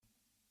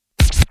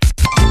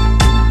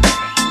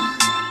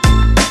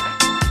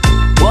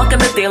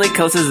Daily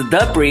Kos'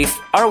 The Brief,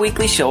 our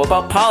weekly show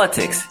about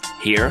politics.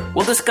 Here,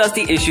 we'll discuss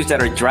the issues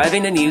that are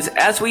driving the news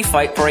as we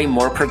fight for a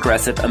more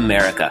progressive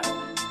America.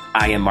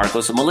 I am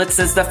Marcos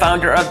Molitzis, the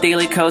founder of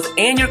Daily Kos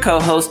and your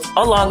co-host,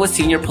 along with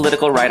senior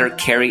political writer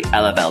Kerry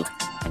Eleveld.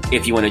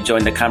 If you want to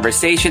join the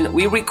conversation,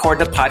 we record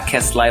the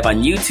podcast live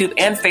on YouTube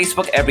and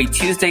Facebook every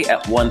Tuesday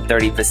at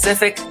 1:30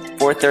 Pacific,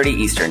 4:30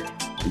 Eastern.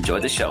 Enjoy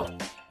the show.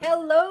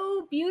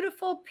 Hello,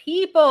 beautiful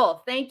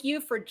people. Thank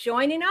you for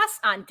joining us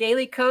on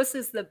Daily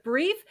Kos' The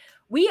Brief.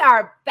 We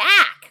are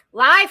back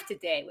live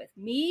today with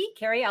me,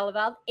 Kerry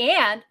Eleveld,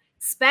 and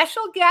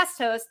special guest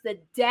host, the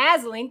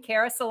dazzling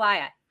Kara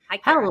Salaya. Hi,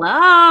 Kara.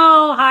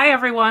 Hello. Hi,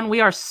 everyone.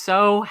 We are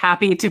so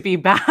happy to be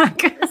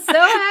back. So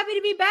happy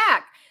to be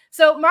back.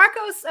 So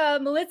Marcos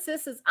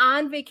Molitzis is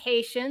on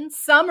vacation,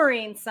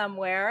 summering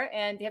somewhere.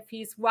 And if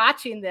he's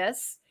watching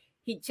this,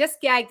 he just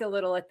gagged a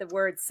little at the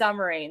word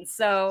summering.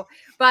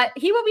 But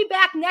he will be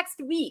back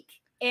next week.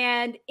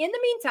 And in the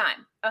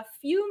meantime, a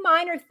few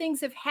minor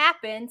things have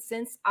happened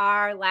since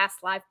our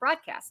last live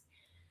broadcast.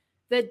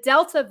 The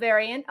Delta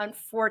variant,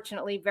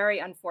 unfortunately, very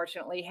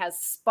unfortunately, has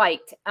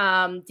spiked,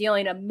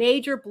 dealing a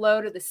major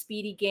blow to the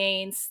speedy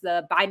gains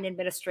the Biden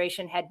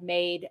administration had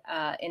made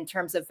in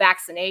terms of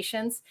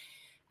vaccinations.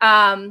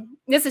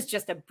 This is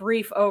just a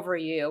brief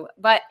overview,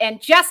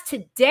 and just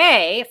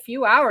today, a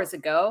few hours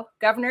ago,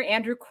 Governor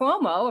Andrew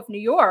Cuomo of New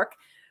York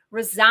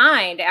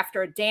resigned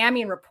after a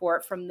damning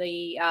report from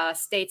the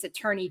state's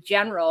attorney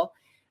general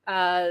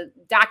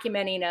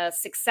documenting a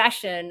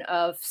succession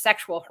of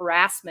sexual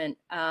harassment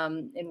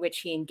in which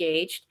he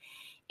engaged.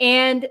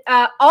 And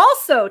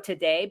also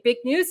today, big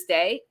news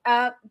day,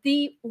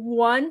 the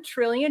 $1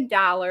 trillion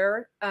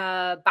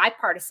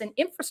bipartisan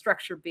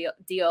infrastructure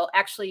deal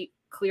actually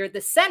cleared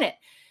the Senate.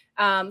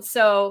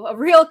 So a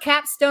real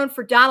capstone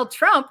for Donald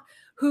Trump,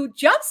 who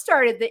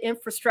jump-started the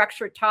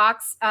infrastructure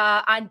talks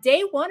on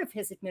day one of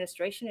his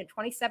administration in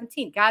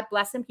 2017. God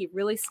bless him. He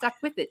really stuck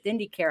with it, didn't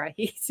he, Kara?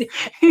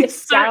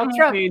 He's Donald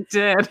Trump. He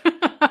did.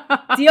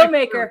 Deal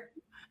maker.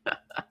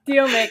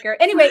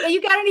 Anyway, you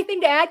got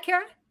anything to add,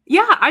 Kara?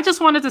 Yeah, I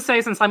just wanted to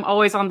say, since I'm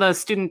always on the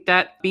student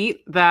debt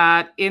beat,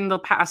 that in the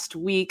past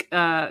week,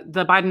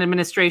 the Biden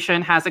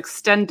administration has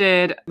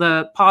extended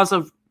the pause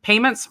of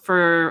payments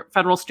for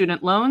federal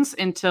student loans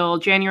until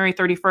January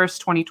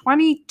 31st,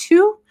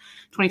 2022.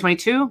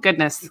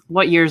 Goodness,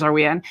 what years are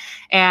we in?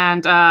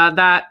 And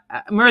that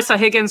Marissa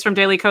Higgins from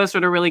Daily Kos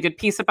wrote a really good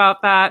piece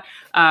about that,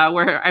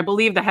 where I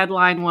believe the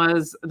headline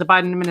was the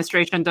Biden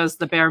administration does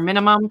the bare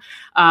minimum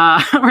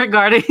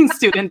regarding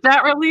student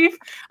debt relief.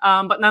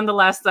 But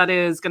nonetheless, that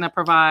is going to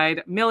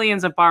provide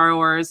millions of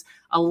borrowers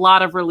a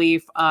lot of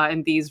relief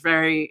in these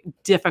very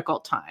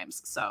difficult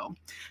times. So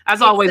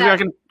as always, we're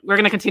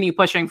going to continue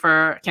pushing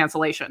for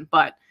cancellation,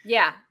 but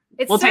yeah,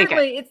 we'll take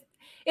it.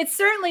 It's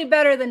certainly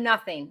better than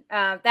nothing.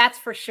 That's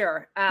for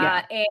sure.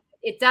 And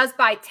it does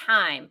buy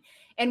time.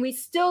 And we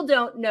still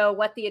don't know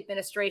what the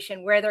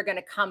administration, where they're going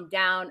to come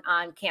down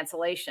on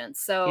cancellation.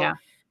 So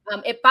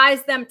it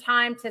buys them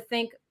time to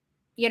think,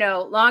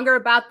 longer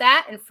about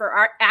that. And for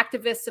our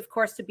activists, of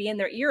course, to be in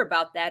their ear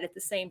about that at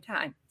the same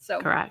time.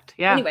 So correct.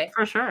 Yeah, anyway,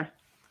 for sure.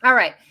 All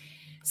right.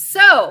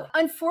 So,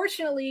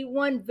 unfortunately,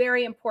 one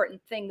very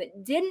important thing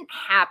that didn't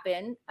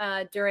happen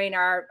during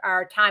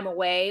our time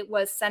away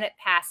was Senate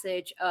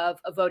passage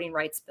of a voting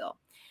rights bill,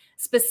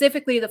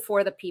 specifically the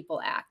For the People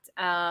Act.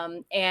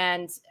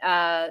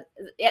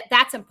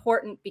 That's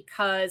important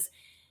because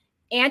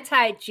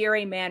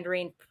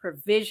anti-gerrymandering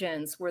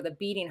provisions were the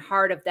beating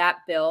heart of that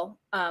bill.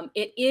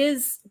 It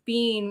is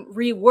being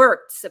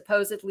reworked,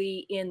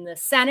 supposedly, in the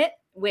Senate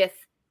with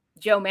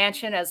Joe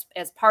Manchin as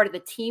part of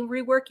the team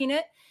reworking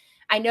it.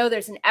 I know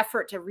there's an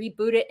effort to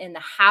reboot it in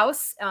the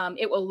House.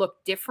 It will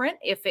look different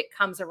if it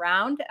comes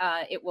around.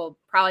 It will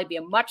probably be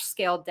a much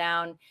scaled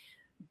down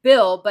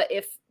bill, but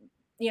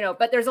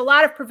but there's a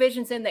lot of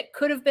provisions in that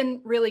could have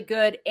been really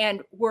good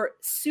and were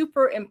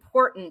super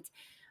important,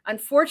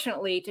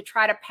 unfortunately, to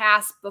try to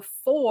pass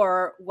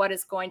before what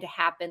is going to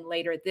happen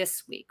later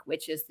this week,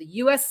 which is the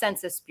U.S.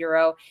 Census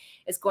Bureau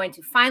is going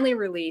to finally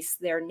release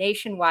their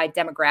nationwide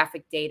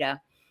demographic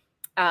data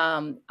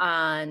that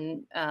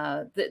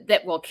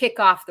will kick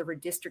off the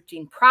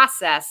redistricting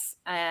process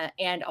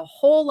and a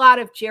whole lot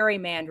of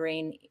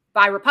gerrymandering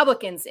by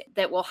Republicans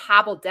that will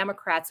hobble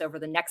Democrats over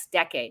the next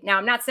decade. Now,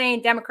 I'm not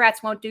saying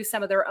Democrats won't do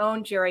some of their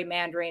own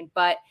gerrymandering,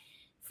 but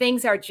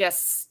things are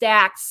just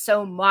stacked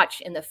so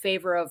much in the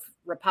favor of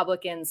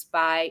Republicans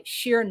by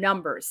sheer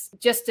numbers.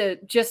 Just to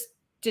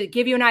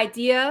give you an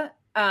idea,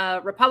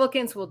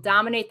 Republicans will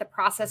dominate the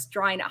process,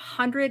 drawing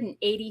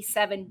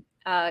 187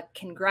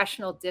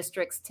 congressional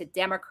districts to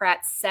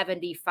Democrats'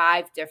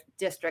 75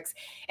 districts.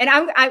 And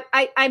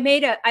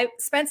I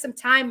spent some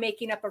time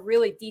making up a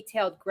really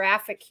detailed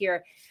graphic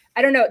here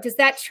I don't know. Does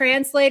that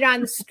translate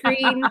on the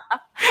screen?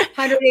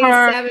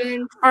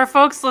 187. For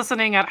folks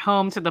listening at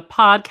home to the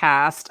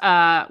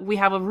podcast, we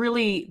have a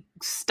really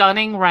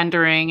stunning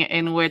rendering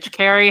in which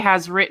Carrie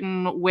has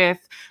written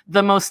with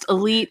the most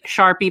elite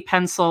Sharpie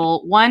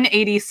pencil,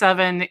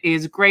 187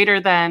 is greater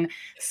than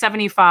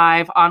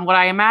 75 on what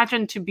I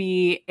imagine to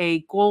be a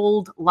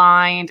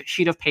gold-lined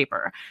sheet of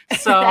paper.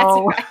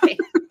 So That's right.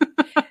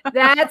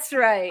 That's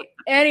right.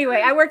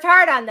 Anyway, I worked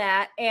hard on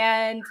that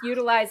and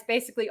utilized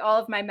basically all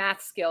of my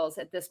math skills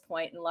at this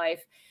point in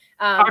life.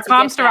 Our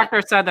comms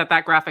director said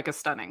that graphic is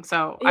stunning.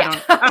 So yeah.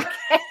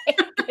 Okay.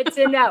 Good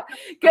to know.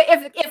 Good.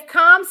 If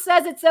comms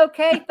says it's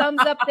okay,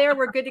 thumbs up there,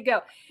 we're good to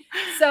go.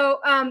 So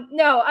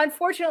no,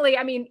 unfortunately,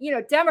 I mean,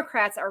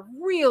 Democrats are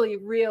really,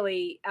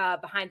 really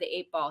behind the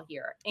eight ball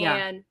here.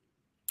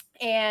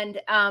 And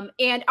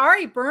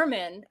Ari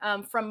Berman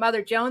from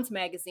Mother Jones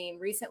magazine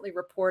recently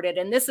reported,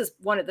 and this is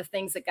one of the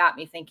things that got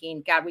me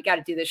thinking, God, we got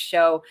to do this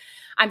show.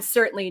 I'm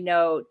certainly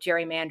no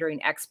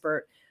gerrymandering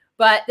expert,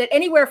 but that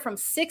anywhere from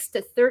 6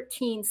 to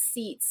 13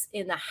 seats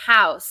in the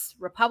House,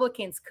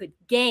 Republicans could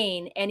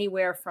gain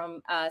anywhere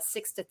from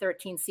 6 to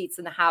 13 seats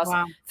in the House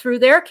through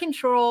their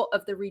control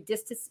of the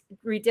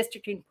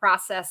redistricting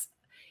process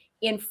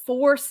in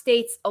 4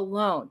 states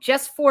alone,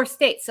 just 4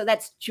 states. So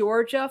that's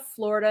Georgia,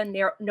 Florida,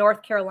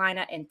 North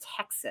Carolina, and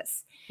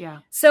Texas. Yeah.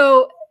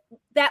 So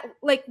that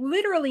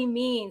literally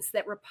means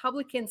that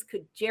Republicans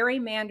could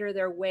gerrymander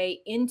their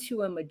way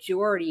into a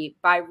majority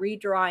by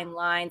redrawing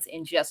lines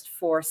in just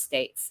 4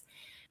 states.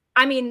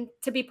 I mean,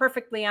 to be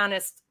perfectly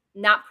honest,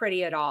 not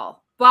pretty at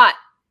all. But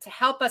to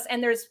help us,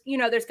 and there's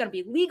going to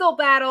be legal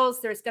battles.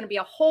 There's going to be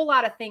a whole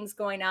lot of things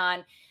going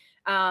on.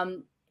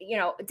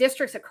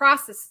 Districts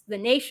across the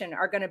nation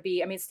are going to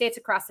be, states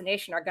across the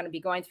nation are going to be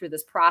going through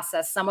this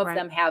process. Some of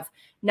them have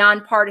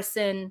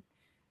nonpartisan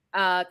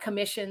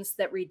commissions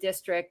that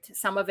redistrict.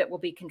 Some of it will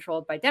be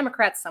controlled by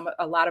Democrats,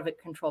 a lot of it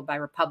controlled by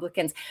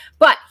Republicans.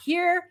 But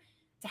here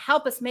to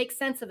help us make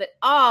sense of it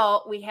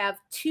all, we have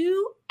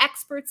 2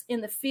 experts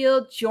in the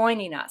field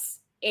joining us.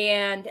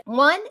 And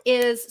one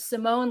is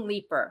Simone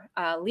Leeper,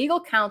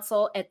 legal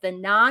counsel at the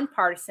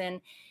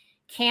nonpartisan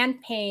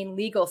Campaign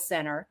Legal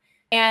Center.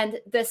 And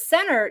the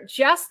center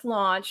just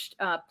launched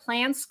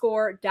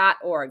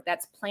planscore.org.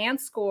 That's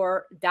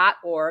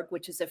planscore.org,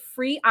 which is a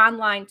free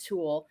online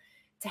tool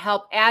to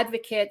help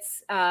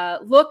advocates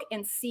look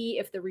and see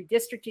if the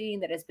redistricting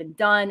that has been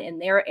done in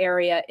their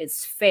area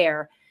is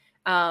fair.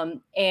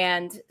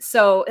 And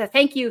so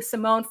thank you,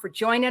 Simone, for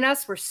joining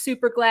us. We're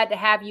super glad to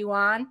have you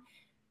on.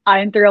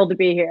 I'm thrilled to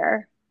be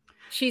here.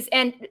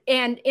 And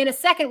in a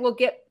second, we'll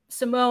get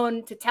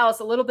Simone to tell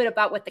us a little bit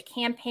about what the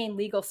Campaign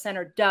Legal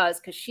Center does,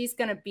 because she's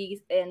going to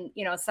be in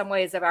some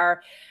ways of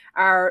our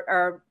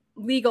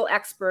legal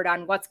expert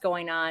on what's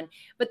going on.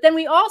 But then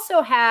we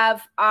also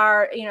have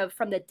our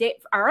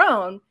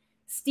own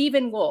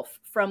Stephen Wolf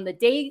from the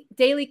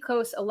Daily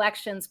Kos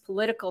Elections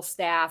political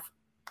staff,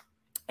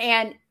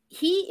 and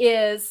he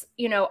is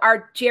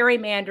our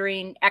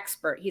gerrymandering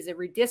expert. He's a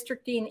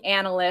redistricting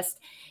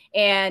analyst.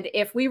 And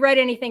if we read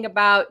anything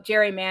about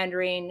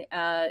gerrymandering,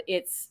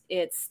 it's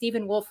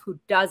Stephen Wolf who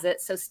does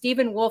it. So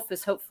Stephen Wolf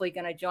is hopefully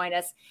going to join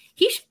us.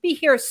 He should be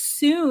here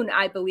soon,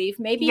 I believe.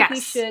 Maybe we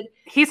should.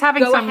 He's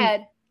having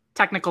some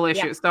technical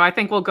issues. Yeah. So I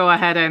think we'll go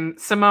ahead and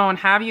Simone,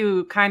 have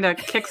you kind of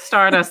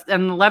kickstart us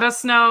and let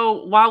us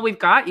know while we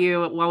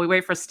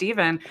wait for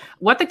Stephen,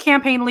 what the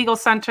Campaign Legal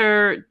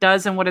Center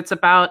does and what it's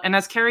about. And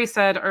as Carrie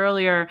said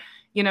earlier,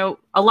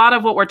 a lot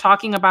of what we're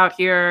talking about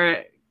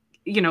here,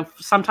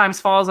 sometimes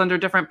falls under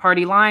different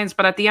party lines.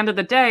 But at the end of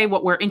the day,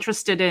 what we're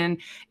interested in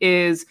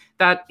is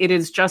that it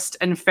is just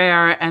and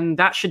fair, and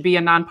that should be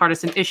a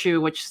nonpartisan issue,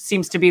 which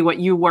seems to be what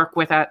you work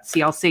with at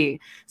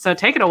CLC. So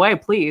take it away,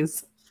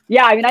 please.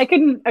 Yeah, I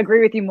couldn't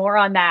agree with you more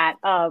on that.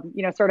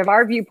 Sort of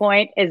our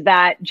viewpoint is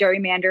that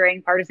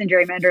partisan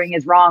gerrymandering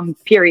is wrong,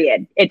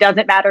 period. It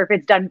doesn't matter if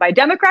it's done by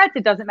Democrats.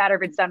 It doesn't matter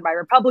if it's done by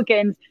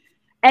Republicans.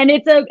 And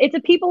it's a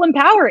people in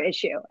power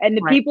issue. And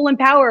the people in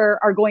power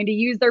are going to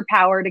use their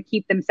power to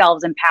keep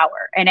themselves in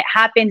power. And it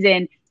happens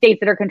in states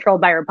that are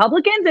controlled by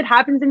Republicans. It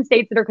happens in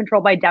states that are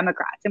controlled by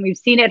Democrats. And we've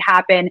seen it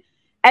happen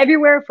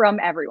everywhere from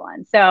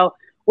everyone. So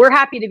we're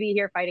happy to be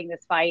here fighting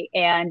this fight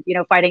and,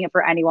 fighting it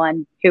for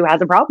anyone who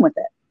has a problem with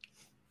it.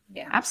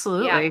 Yeah,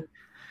 absolutely. Yeah.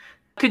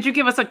 Could you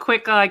give us a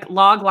quick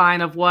log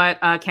line of what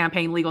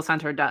Campaign Legal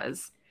Center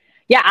does?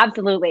 Yeah,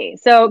 absolutely.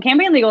 So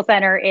Campaign Legal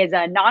Center is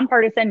a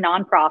nonpartisan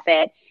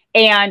nonprofit,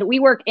 and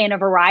we work in a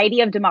variety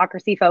of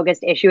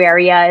democracy-focused issue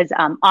areas.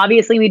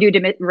 Obviously, we do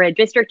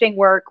redistricting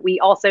work. We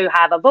also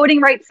have a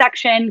voting rights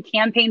section,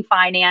 campaign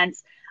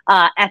finance,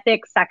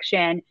 ethics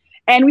section,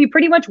 and we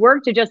pretty much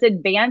work to just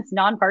advance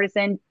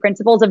nonpartisan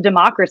principles of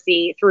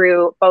democracy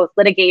through both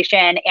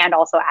litigation and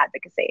also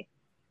advocacy.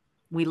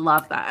 We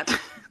love that.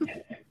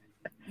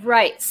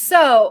 Right.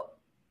 So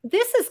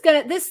this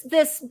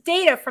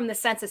data from the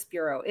Census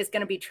Bureau is going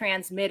to be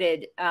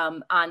transmitted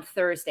on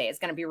Thursday. It's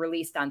going to be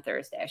released on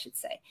Thursday, I should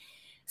say.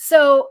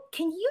 So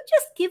can you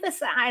just give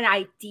us an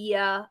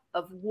idea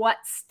of what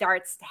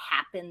starts to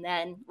happen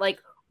then? Like,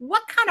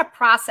 what kind of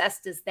process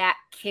does that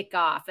kick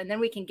off? And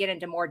then we can get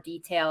into more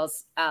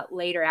details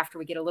later after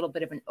we get a little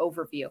bit of an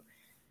overview.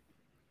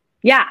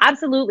 Yeah,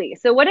 absolutely.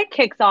 So what it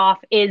kicks off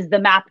is the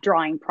map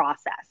drawing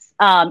process.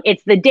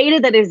 It's the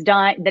data that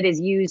is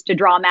used to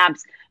draw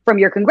maps from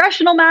your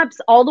congressional maps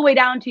all the way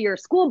down to your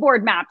school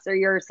board maps or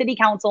your city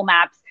council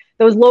maps,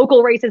 those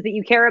local races that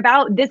you care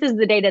about. This is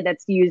the data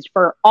that's used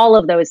for all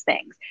of those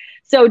things.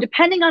 So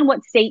depending on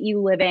what state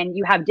you live in,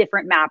 you have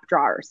different map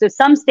drawers. So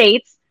some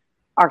states,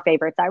 our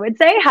favorites, I would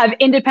say, have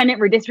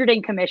independent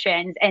redistricting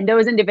commissions, and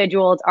those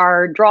individuals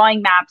are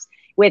drawing maps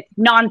with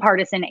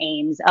nonpartisan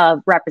aims of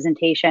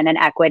representation and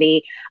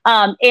equity.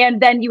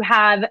 And then you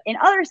have, in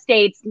other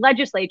states,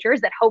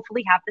 legislatures that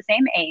hopefully have the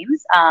same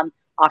aims.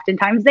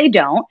 Oftentimes they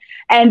don't.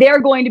 And they're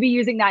going to be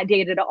using that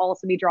data to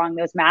also be drawing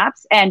those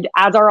maps, and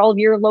as are all of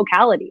your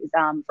localities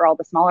for all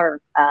the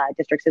smaller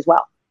districts as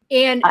well.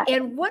 And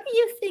what do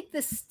you think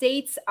the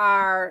states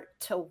are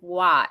to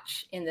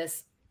watch in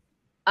this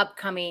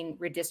upcoming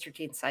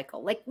redistricting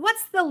cycle? Like,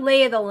 what's the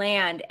lay of the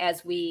land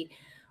as we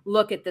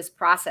look at this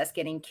process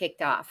getting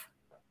kicked off?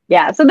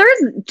 Yeah, so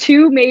there's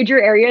two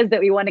major areas that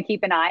we want to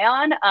keep an eye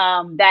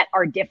on that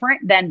are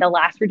different than the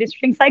last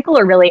redistricting cycle,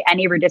 or really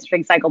any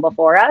redistricting cycle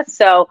before us.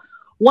 So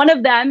one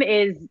of them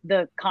is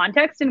the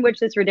context in which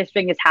this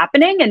redistricting is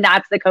happening, and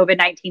that's the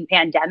COVID-19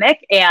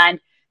 pandemic. And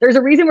there's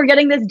a reason we're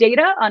getting this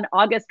data on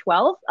August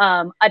 12th,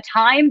 a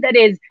time that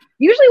is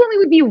usually when we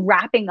would be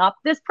wrapping up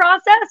this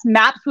process.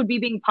 Maps would be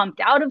being pumped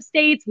out of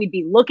states. We'd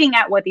be looking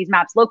at what these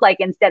maps look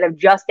like instead of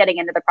just getting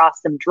into the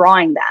process of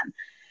drawing them.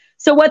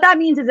 So what that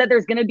means is that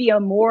there's going to be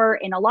a more,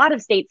 in a lot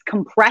of states,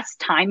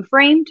 compressed time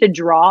frame to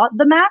draw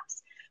the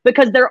maps,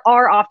 because there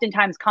are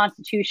oftentimes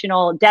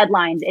constitutional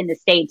deadlines in the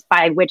states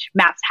by which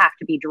maps have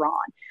to be drawn.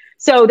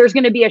 So there's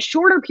going to be a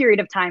shorter period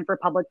of time for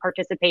public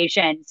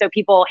participation. So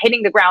people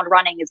hitting the ground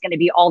running is going to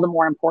be all the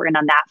more important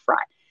on that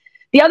front.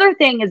 The other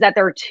thing is that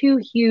there are two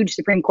huge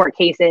Supreme Court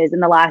cases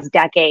in the last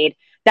decade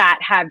that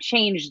have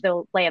changed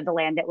the lay of the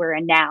land that we're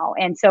in now.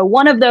 And so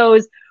one of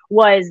those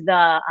was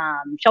the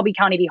Shelby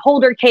County v.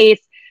 Holder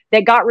case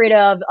that got rid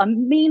of a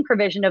main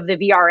provision of the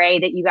VRA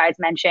that you guys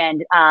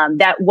mentioned,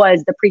 that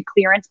was the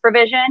pre-clearance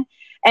provision.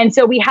 And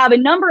so we have a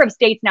number of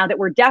states now that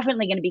we're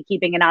definitely going to be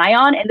keeping an eye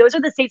on. And those are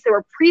the states that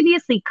were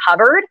previously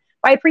covered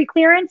by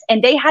pre-clearance,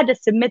 and they had to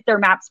submit their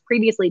maps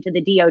previously to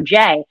the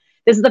DOJ.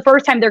 This is the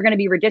first time they're going to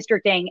be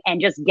redistricting and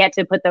just get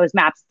to put those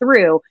maps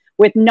through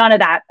with none of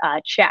that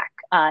check.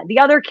 The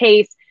other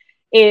case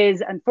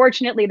is,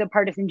 unfortunately, the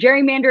partisan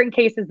gerrymandering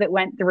cases that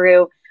went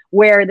through,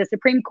 where the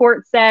Supreme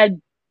Court said,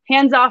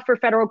 hands off for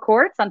federal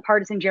courts on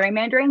partisan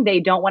gerrymandering. They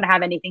don't want to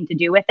have anything to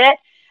do with it.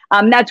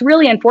 That's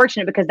really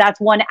unfortunate, because that's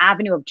one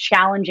avenue of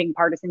challenging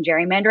partisan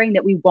gerrymandering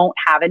that we won't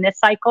have in this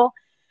cycle.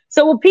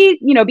 So we'll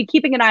be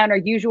keeping an eye on our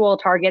usual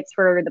targets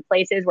for the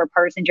places where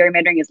partisan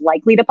gerrymandering is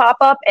likely to pop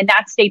up, and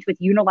that's states with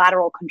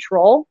unilateral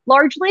control,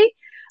 largely.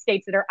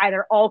 States that are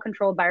either all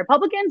controlled by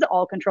Republicans,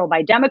 all controlled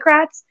by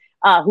Democrats.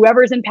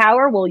 Whoever's in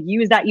power will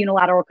use that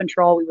unilateral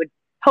control. We would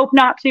hope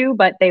not to,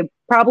 but they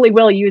probably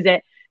will use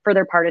it for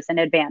their partisan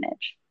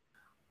advantage.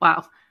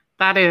 Wow,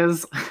 that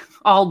is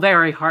all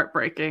very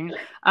heartbreaking.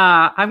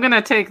 I'm going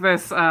to take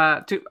this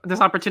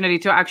opportunity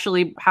to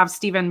actually have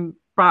Stephen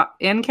brought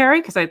in,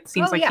 Carrie, because it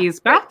seems he's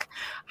back.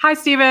 Hi,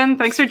 Stephen.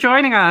 Thanks for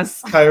joining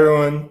us. Hi,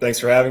 everyone. Thanks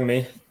for having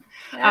me.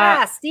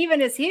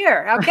 Stephen is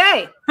here.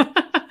 Okay.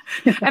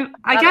 And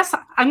I guess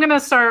I'm going to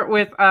start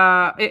with,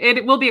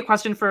 it will be a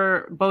question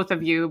for both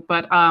of you,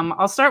 but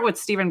I'll start with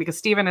Stephen, because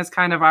Stephen is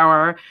kind of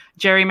our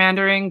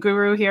gerrymandering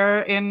guru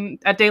here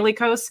at Daily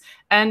Kos.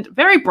 And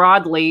very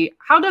broadly,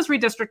 how does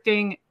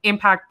redistricting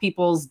impact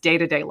people's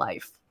day-to-day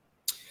life?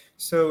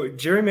 So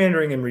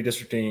gerrymandering and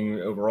redistricting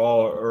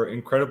overall are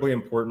incredibly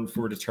important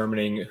for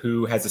determining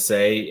who has a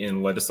say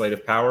in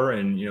legislative power,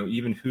 and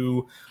even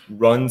who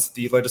runs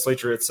the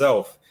legislature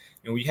itself.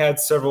 We had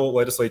several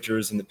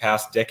legislatures in the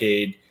past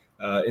decade,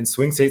 in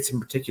swing states in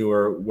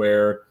particular,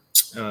 where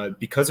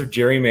because of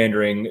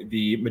gerrymandering,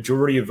 the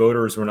majority of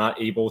voters were not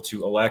able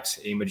to elect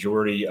a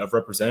majority of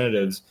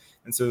representatives.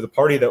 And so the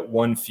party that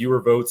won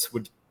fewer votes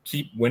would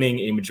keep winning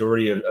a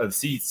majority of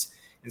seats.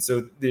 And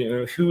so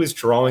who is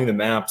drawing the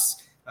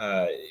maps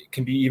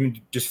can be even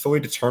just fully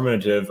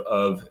determinative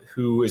of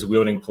who is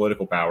wielding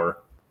political power.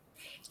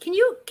 Can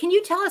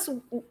you tell us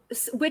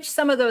which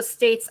some of those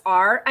states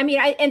are? I mean,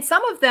 and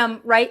some of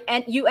them, right?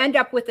 And you end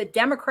up with a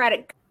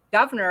Democratic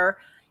governor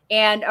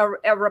and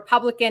a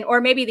Republican, or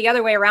maybe the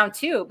other way around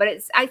too. But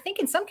I think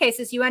in some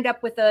cases you end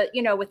up with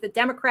a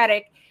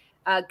Democratic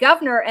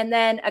governor and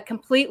then a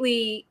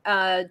completely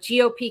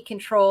GOP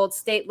controlled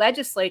state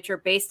legislature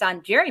based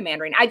on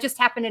gerrymandering.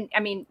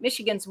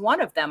 Michigan's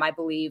one of them, I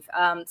believe.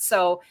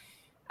 So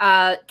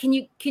can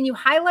you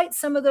highlight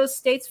some of those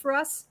states for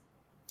us?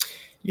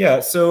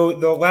 Yeah, so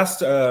the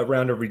last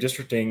round of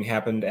redistricting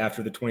happened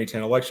after the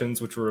 2010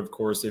 elections, which were, of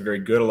course, a very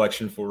good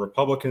election for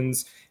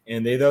Republicans.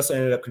 And they thus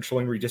ended up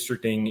controlling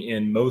redistricting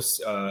in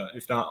most,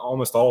 if not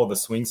almost all, of the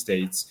swing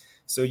states.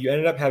 So you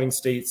ended up having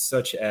states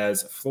such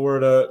as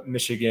Florida,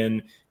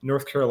 Michigan,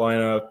 North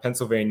Carolina,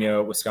 Pennsylvania,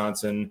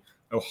 Wisconsin,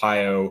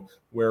 Ohio,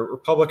 where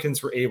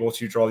Republicans were able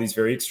to draw these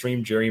very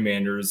extreme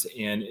gerrymanders,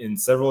 and in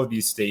several of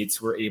these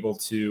states were able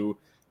to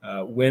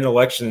win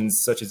elections,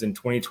 such as in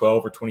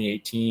 2012 or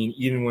 2018,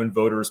 even when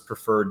voters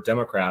preferred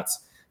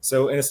Democrats.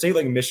 So in a state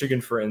like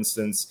Michigan, for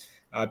instance,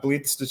 I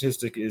believe the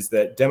statistic is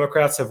that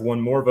Democrats have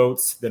won more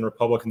votes than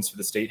Republicans for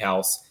the state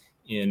house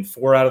in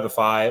 4 out of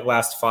the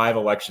last 5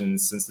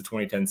 elections since the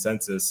 2010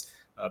 census.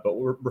 But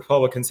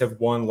Republicans have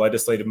won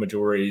legislative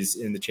majorities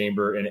in the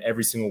chamber in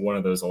every single one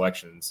of those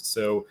elections.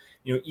 So,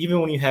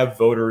 even when you have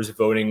voters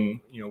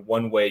voting,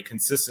 one way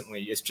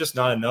consistently, it's just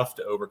not enough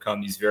to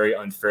overcome these very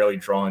unfairly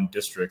drawn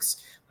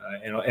districts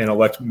and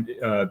elect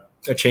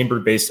a chamber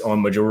based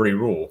on majority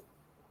rule.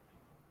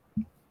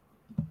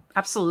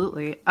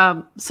 Absolutely.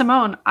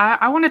 Simone,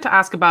 I wanted to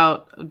ask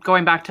about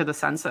going back to the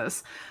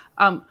census.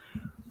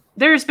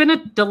 There's been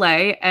a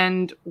delay,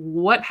 and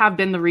what have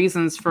been the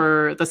reasons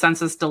for the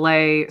census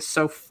delay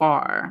so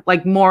far?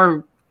 Like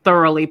more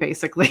thoroughly,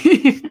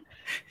 basically.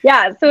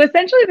 Yeah. So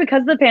essentially,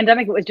 because of the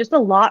pandemic, it was just a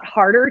lot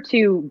harder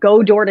to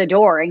go door to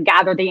door and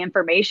gather the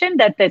information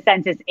that the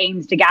census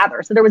aims to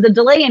gather. So there was a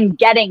delay in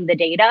getting the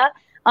data.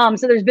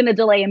 So there's been a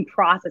delay in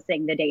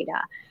processing the data.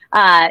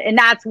 And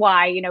that's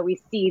why, we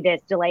see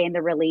this delay in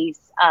the release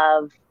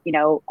of,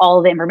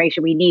 all the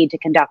information we need to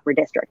conduct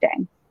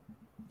redistricting.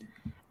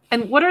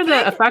 And what are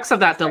the effects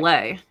of that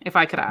delay, if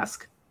I could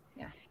ask?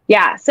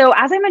 Yeah. So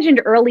as I mentioned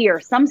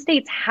earlier, some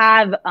states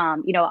have,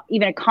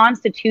 even a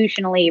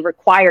constitutionally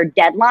required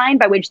deadline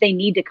by which they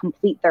need to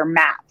complete their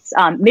maps.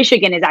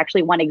 Michigan is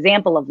actually one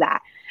example of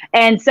that.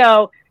 And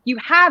so you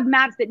have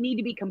maps that need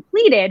to be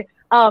completed,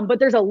 but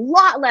there's a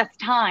lot less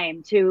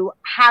time to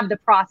have the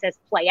process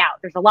play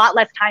out. There's a lot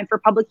less time for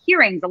public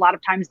hearings. A lot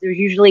of times there's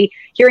usually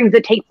hearings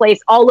that take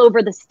place all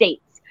over the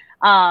states.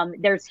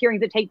 There's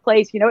hearings that take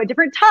place, at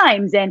different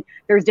times, and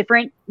there's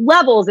different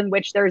levels in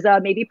which there's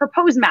maybe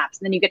proposed maps.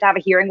 And then you get to have a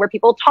hearing where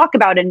people talk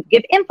about and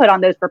give input on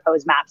those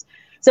proposed maps.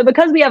 So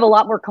because we have a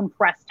lot more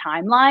compressed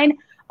timeline,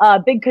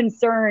 big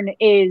concern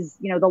is,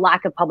 the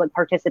lack of public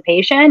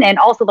participation and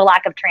also the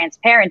lack of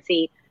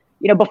transparency.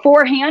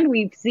 Beforehand,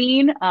 we've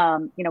seen,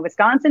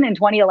 Wisconsin in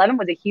 2011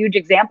 was a huge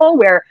example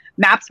where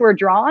maps were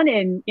drawn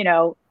in,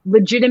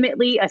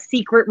 legitimately a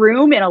secret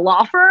room in a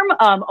law firm,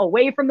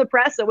 away from the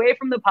press, away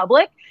from the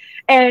public.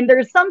 And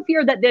there's some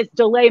fear that this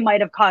delay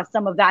might have caused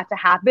some of that to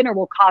happen, or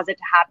will cause it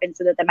to happen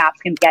so that the maps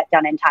can get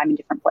done in time in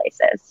different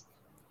places.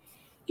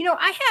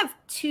 I have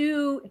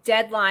 2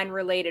 deadline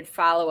related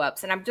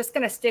follow-ups, and I'm just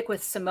going to stick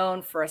with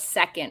Simone for a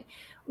second.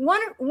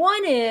 One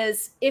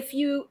is if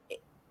you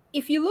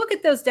look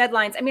at those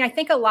deadlines, I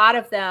think a lot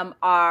of them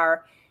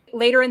are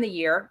later in the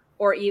year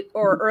or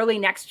early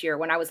next year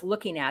when I was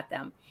looking at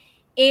them.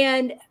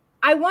 And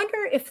I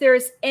wonder if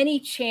there's any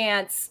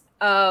chance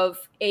of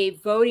a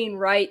voting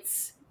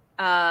rights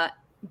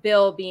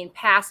bill being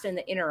passed in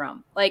the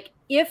interim. Like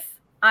if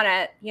on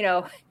a,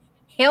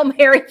 Hail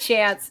Mary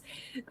chance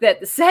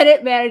that the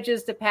Senate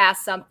manages to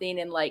pass something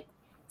in like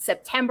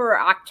September or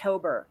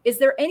October, is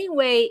there any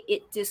way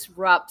it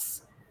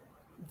disrupts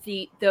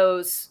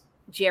those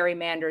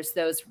gerrymanders,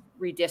 those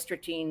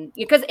redistricting?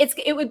 Because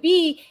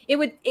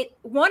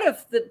one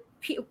of the,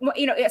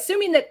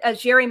 assuming that a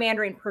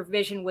gerrymandering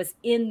provision was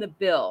in the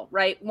bill,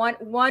 right?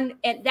 One,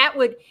 and that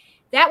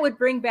would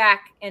bring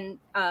back and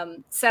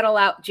settle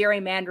out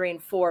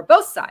gerrymandering for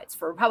both sides,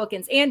 for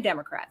Republicans and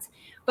Democrats.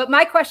 But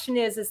my question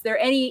is there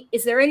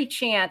any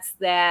chance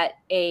that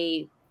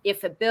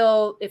if a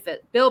bill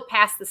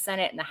passed the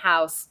Senate and the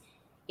House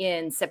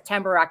in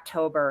September,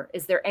 October,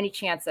 is there any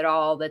chance at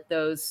all that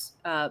those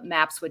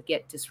maps would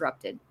get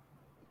disrupted?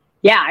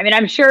 Yeah,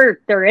 I'm sure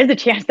there is a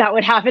chance that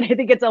would happen. I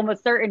think it's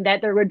almost certain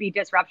that there would be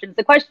disruptions.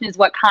 The question is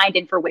what kind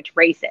and for which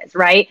races,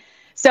 right?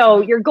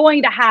 So you're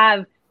going to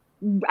have,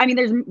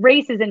 there's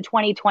races in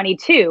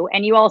 2022,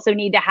 and you also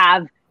need to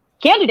have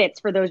candidates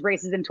for those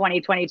races in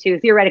 2022,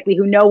 theoretically,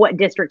 who know what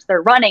districts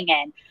they're running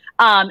in.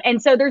 And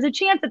so there's a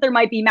chance that there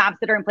might be maps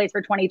that are in place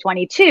for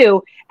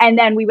 2022, and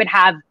then we would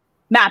have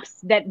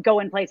maps that go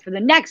in place for the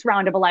next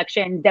round of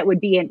elections that would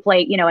be in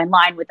play, in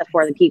line with the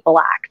For the People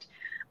Act.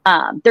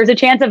 There's a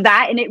chance of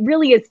that, and it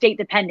really is state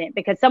dependent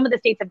because some of the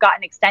states have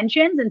gotten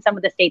extensions and some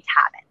of the states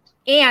haven't.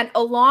 And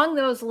along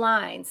those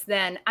lines,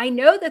 then I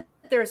know that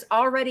there's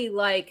already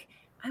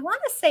I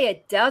want to say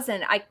a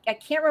dozen, I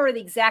can't remember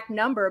the exact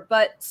number,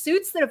 but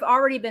suits that have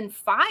already been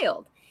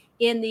filed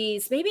in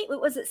these, maybe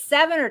was it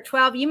 7 or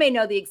 12? You may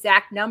know the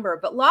exact number,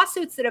 but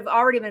lawsuits that have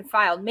already been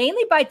filed,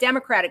 mainly by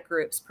Democratic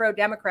groups,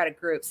 pro-Democratic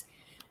groups,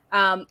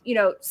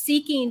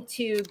 seeking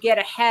to get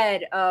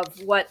ahead of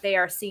what they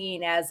are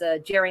seeing as a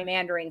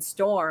gerrymandering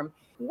storm.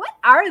 What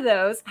are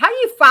those? How do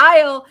you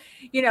file?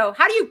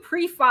 How do you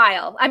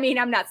pre-file?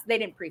 They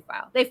didn't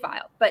pre-file, they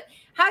filed, but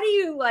how do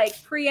you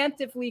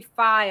preemptively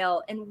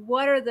file? And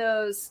what are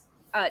those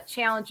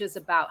challenges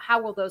about? How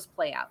will those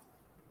play out?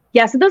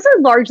 Yeah, so those are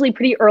largely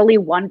pretty early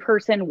one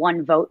person,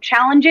 one vote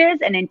challenges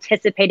and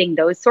anticipating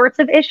those sorts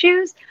of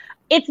issues.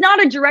 It's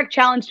not a direct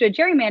challenge to a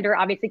gerrymander,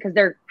 obviously, because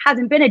there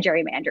hasn't been a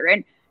gerrymander.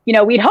 And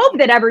we'd hope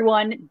that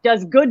everyone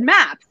does good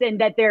maps and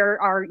that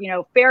there are,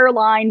 fair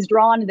lines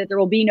drawn, and that there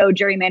will be no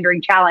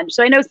gerrymandering challenge.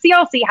 So I know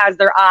CLC has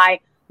their eye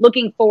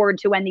looking forward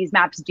to when these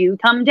maps do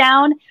come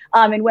down,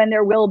 and when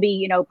there will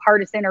be,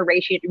 partisan or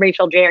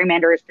racial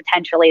gerrymanders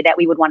potentially that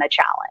we would want to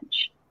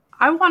challenge.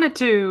 I wanted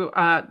to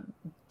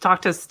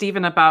talk to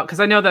Stephen about, because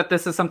I know that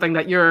this is something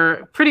that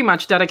you're pretty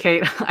much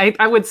dedicate.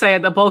 I would say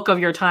the bulk of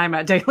your time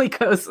at Daily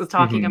Kos is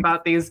talking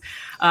about these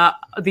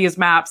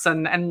maps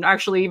and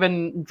actually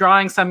even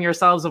drawing some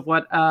yourselves of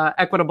what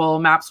equitable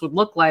maps would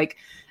look like.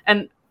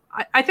 And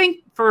I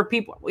think for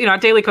people,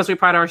 at Daily Kos, we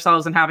pride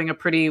ourselves in having a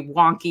pretty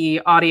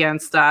wonky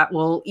audience that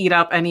will eat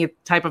up any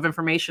type of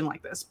information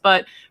like this.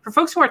 But for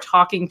folks who are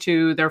talking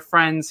to their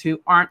friends who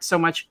aren't so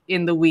much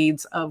in the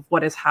weeds of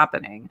what is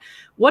happening,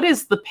 what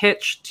is the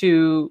pitch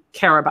to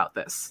care about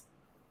this?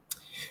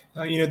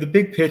 The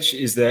big pitch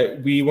is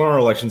that we want our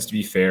elections to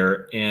be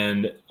fair,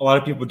 and a lot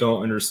of people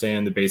don't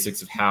understand the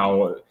basics of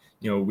how,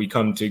 we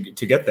come to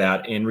get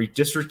that. And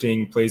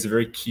redistricting plays a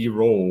very key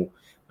role.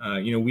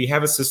 We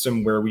have a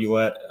system where we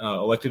let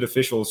elected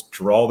officials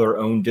draw their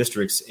own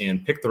districts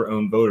and pick their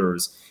own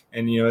voters.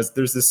 And,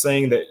 there's this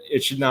saying that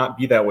it should not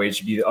be that way. It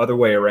should be the other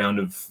way around,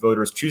 of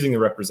voters choosing the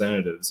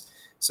representatives.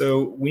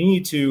 So we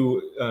need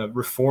to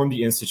reform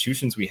the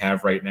institutions we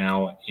have right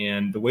now.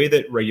 And the way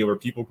that regular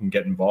people can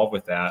get involved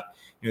with that,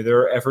 there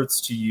are efforts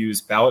to use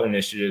ballot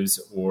initiatives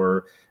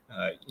or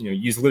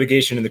use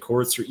litigation in the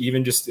courts, or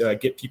even just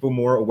get people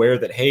more aware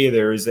that, hey,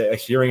 there's a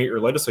hearing at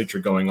your legislature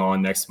going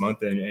on next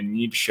month, and you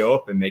need to show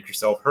up and make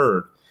yourself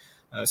heard.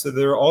 So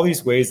there are all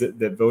these ways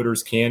that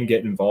voters can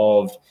get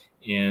involved,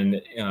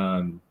 and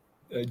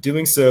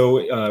doing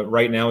so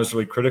right now is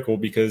really critical,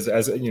 because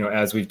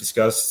as we've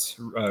discussed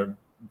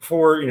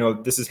before,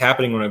 this is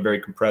happening on a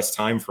very compressed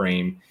time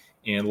frame.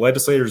 And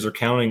legislators are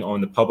counting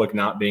on the public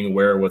not being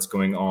aware of what's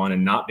going on,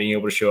 and not being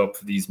able to show up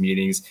for these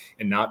meetings,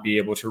 and not be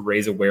able to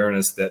raise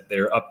awareness that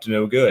they're up to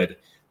no good.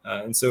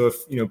 And so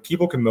if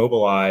people can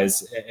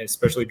mobilize,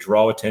 especially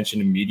draw attention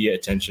and media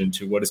attention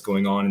to what is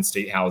going on in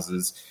state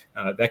houses,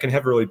 that can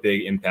have a really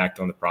big impact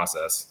on the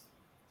process.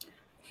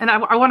 And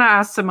I want to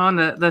ask Simone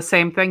the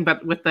same thing,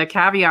 but with the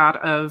caveat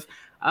of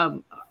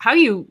how do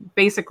you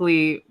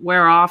basically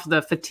wear off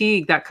the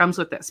fatigue that comes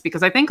with this?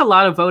 Because I think a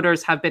lot of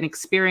voters have been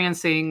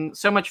experiencing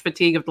so much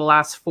fatigue of the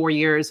last 4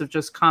 years of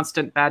just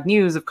constant bad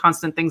news, of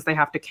constant things they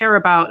have to care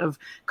about, of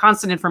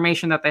constant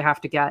information that they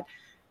have to get.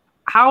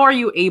 How are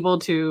you able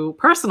to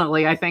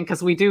personally, I think,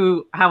 because we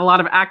do have a lot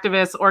of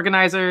activists,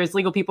 organizers,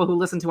 legal people who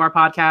listen to our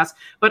podcast,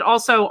 but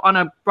also on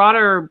a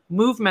broader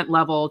movement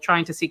level,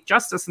 trying to seek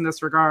justice in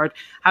this regard,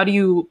 how do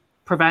you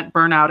prevent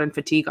burnout and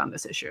fatigue on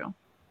this issue?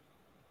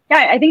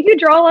 Yeah, I think you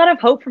draw a lot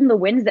of hope from the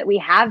wins that we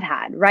have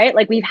had, right?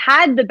 Like, we've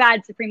had the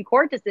bad Supreme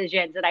Court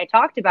decisions that I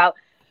talked about,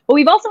 but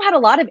we've also had a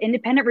lot of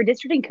independent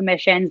redistricting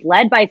commissions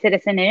led by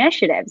citizen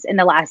initiatives in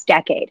the last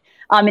decade.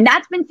 And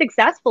that's been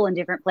successful in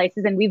different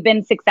places. And we've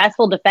been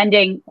successful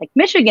defending, like,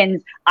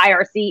 Michigan's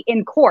IRC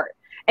in court.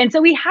 And so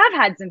we have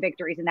had some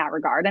victories in that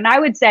regard. And I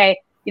would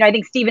say, I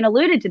think Stephen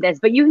alluded to this,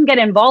 but you can get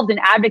involved in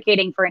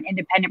advocating for an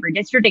independent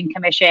redistricting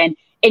commission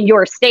in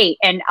your state.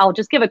 And I'll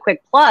just give a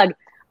quick plug.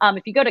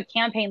 If you go to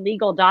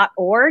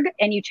campaignlegal.org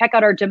and you check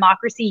out our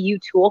Democracy U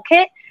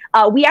Toolkit,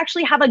 we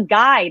actually have a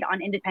guide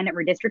on independent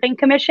redistricting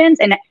commissions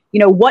and,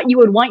 what you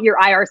would want your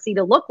IRC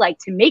to look like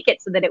to make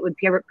it so that it would,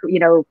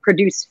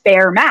 produce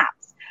fair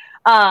maps.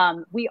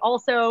 We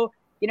also,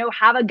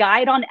 have a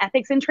guide on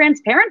ethics and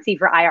transparency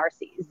for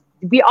IRCs.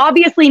 We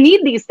obviously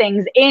need these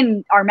things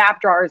in our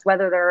map drawers,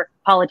 whether they're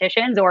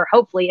politicians or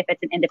hopefully if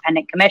it's an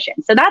independent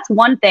commission. So that's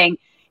one thing.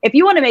 If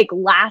you want to make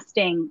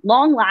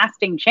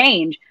long-lasting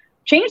change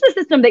the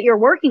system that you're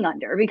working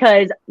under,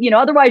 because,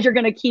 otherwise you're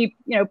going to keep,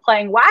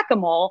 playing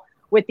whack-a-mole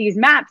with these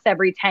maps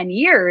every 10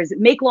 years,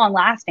 make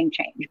long-lasting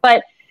change.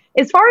 But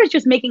as far as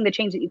just making the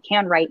change that you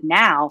can right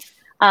now,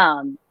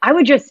 I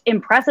would just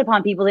impress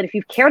upon people that if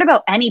you've cared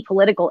about any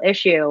political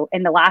issue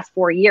in the last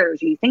 4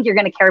 years, or you think you're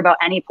going to care about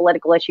any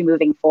political issue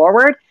moving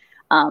forward,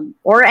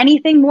 or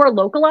anything more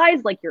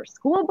localized, like your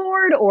school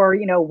board or,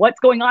 what's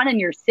going on in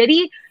your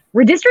city,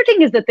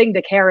 redistricting is the thing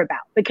to care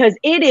about, because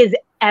it is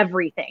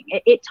everything.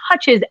 It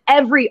touches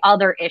every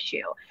other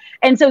issue.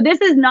 And so this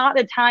is not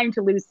a time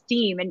to lose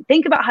steam, and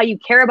think about how you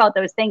care about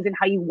those things and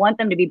how you want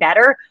them to be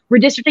better.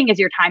 Redistricting is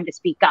your time to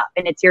speak up,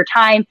 and it's your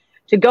time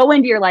to go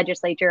into your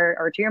legislature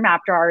or to your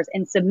map drawers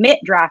and submit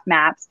draft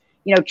maps,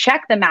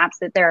 check the maps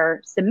that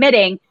they're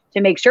submitting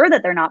to make sure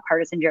that they're not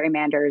partisan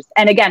gerrymanders.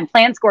 And again,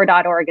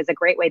 planscore.org is a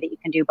great way that you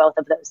can do both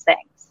of those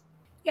things.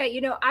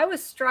 Yeah, I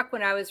was struck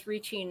when I was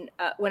reading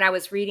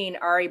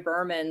Ari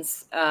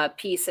Berman's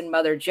piece in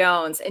Mother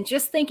Jones, and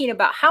just thinking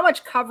about how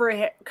much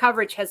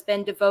coverage has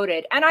been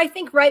devoted, and I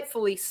think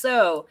rightfully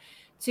so,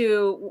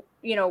 to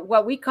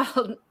what we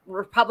call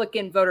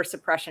Republican voter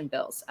suppression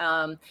bills.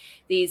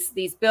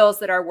 These bills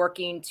that are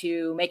working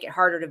to make it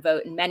harder to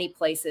vote in many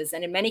places,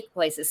 and in many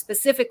places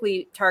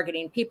specifically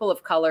targeting people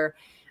of color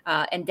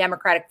and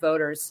Democratic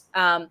voters.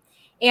 And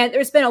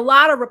there's been a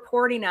lot of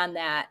reporting on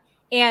that.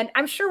 And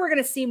I'm sure we're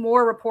going to see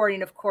more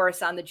reporting, of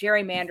course, on the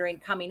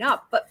gerrymandering coming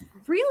up. But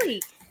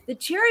really, the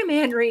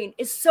gerrymandering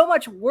is so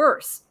much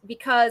worse,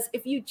 because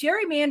if you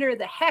gerrymander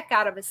the heck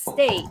out of a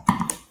state,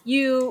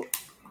 you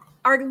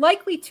are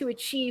likely to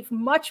achieve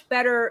much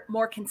better,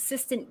 more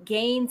consistent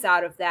gains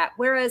out of that.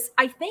 Whereas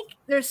I think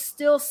there's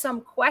still some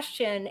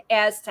question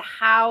as to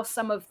how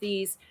some of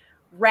these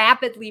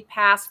rapidly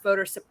passed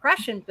voter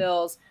suppression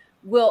bills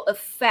will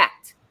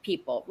affect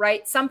people,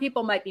 right? Some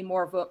people might be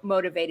more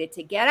motivated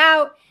to get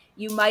out.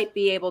 You might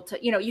be able to,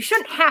 you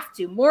shouldn't have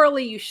to.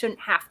 Morally, you shouldn't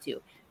have to.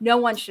 No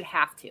one should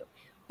have to.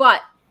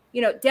 But,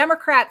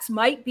 Democrats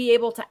might be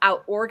able to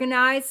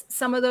out-organize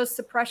some of those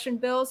suppression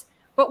bills.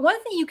 But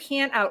one thing you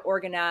can't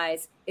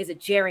out-organize is a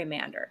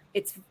gerrymander.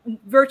 It's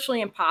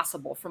virtually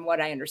impossible from what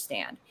I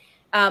understand.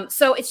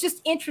 So it's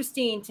just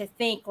interesting to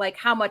think like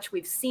how much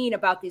we've seen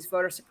about these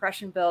voter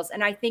suppression bills.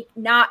 And I think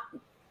not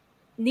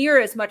near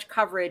as much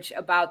coverage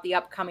about the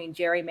upcoming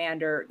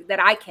gerrymander that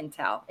I can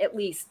tell, at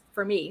least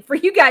for me. For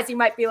you guys, you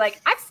might be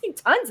like, I've seen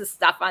tons of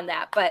stuff on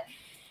that. But,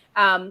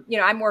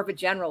 I'm more of a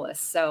generalist.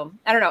 So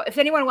I don't know. If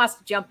anyone wants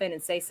to jump in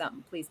and say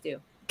something, please do.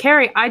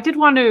 Carrie, I did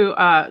want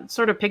to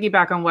sort of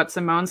piggyback on what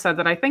Simone said,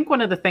 that I think one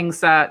of the things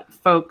that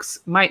folks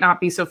might not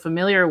be so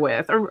familiar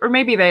with, or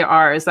maybe they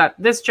are, is that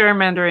this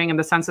gerrymandering and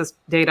the census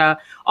data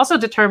also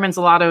determines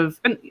a lot of,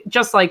 and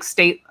just like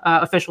state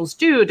officials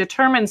do,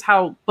 determines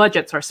how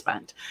budgets are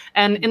spent.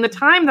 And in the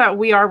time that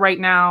we are right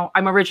now,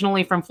 I'm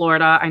originally from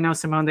Florida. I know,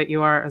 Simone, that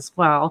you are as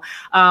well.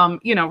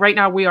 Right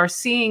now we are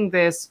seeing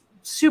this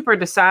super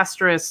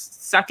disastrous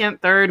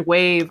second, third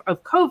wave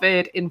of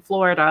COVID in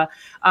Florida.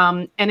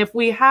 And if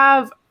we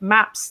have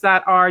maps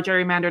that are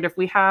gerrymandered, if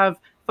we have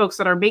folks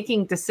that are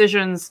making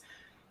decisions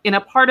in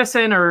a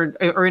partisan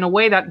or in a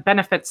way that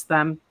benefits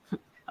them,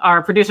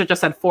 our producer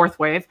just said fourth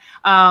wave,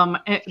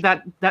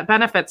 that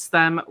benefits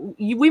them,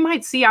 we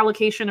might see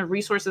allocation of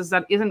resources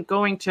that isn't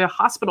going to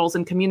hospitals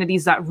and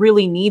communities that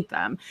really need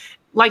them.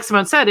 Like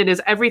Simone said, it is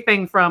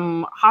everything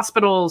from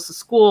hospitals,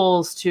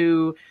 schools,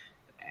 to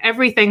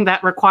everything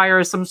that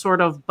requires some sort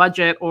of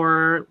budget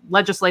or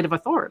legislative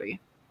authority.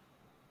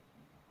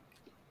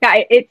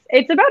 Yeah,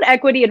 it's about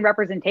equity and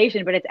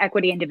representation, but it's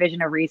equity and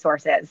division of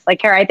resources. Like,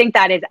 Carrie, I think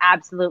that is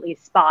absolutely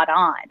spot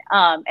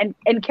on.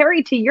 And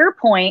Carrie, to your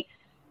point,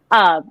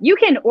 you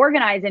can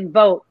organize and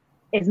vote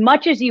as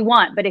much as you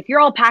want, but if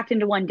you're all packed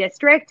into one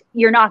district,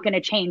 you're not going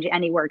to change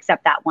anywhere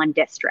except that one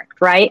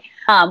district, right?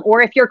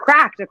 Or if you're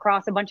cracked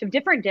across a bunch of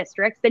different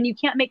districts, then you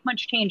can't make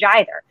much change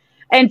either.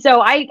 And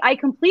so I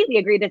completely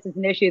agree this is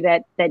an issue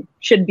that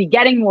should be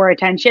getting more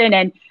attention.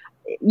 And,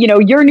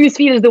 your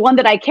newsfeed is the one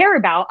that I care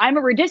about. I'm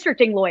a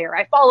redistricting lawyer.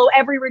 I follow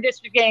every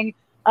redistricting,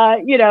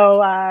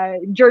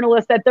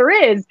 journalist that there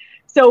is.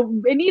 So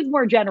it needs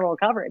more general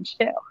coverage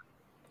too.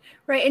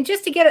 Right. And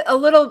just to get a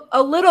little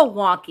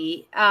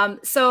wonky.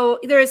 So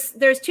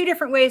there's two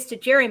different ways to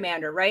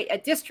gerrymander, right? A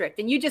district.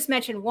 And you just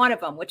mentioned one of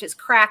them, which is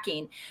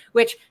cracking,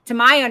 which to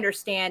my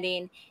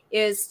understanding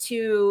is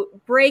to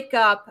break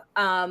up,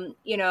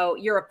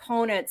 your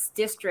opponent's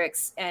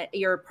districts and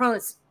your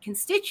opponent's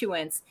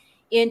constituents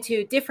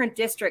into different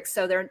districts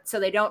so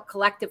they don't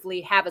collectively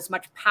have as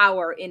much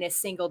power in a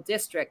single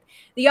district.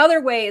 The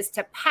other way is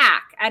to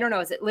pack. I don't know,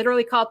 is it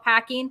literally called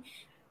packing?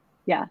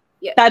 Yeah,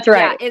 that's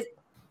right.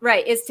 Yeah,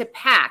 is to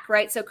pack,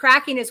 right? So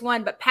cracking is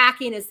one, but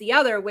packing is the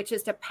other, which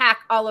is to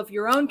pack all of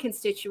your own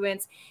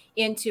constituents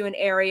into an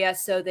area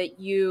so that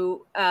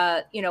you,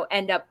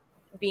 end up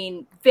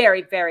being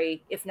very,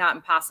 very, if not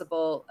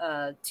impossible,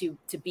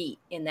 to beat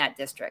in that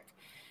district.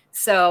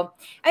 So,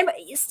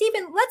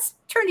 Stephen, let's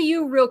turn to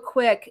you real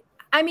quick.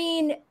 I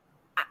mean,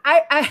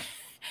 I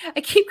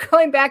keep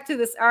going back to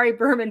this Ari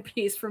Berman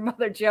piece from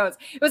Mother Jones.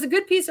 It was a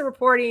good piece of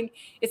reporting.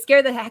 It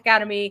scared the heck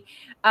out of me.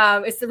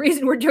 It's the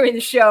reason we're doing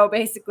the show,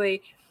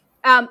 basically.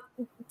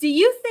 Do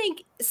you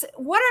think,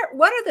 what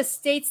are the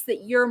states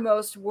that you're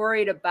most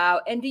worried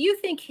about? And do you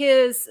think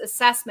his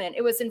assessment,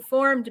 it was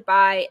informed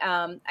by,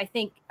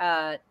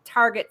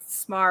 Target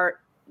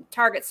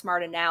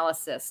Smart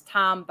Analysis,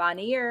 Tom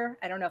Bonnier.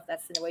 I don't know if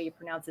that's the way you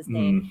pronounce his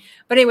name,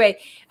 but anyway,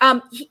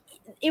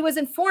 it was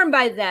informed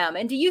by them.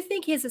 And do you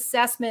think his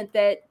assessment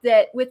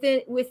that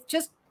with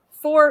just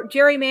for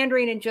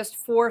gerrymandering in just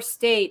 4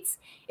 states,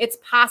 it's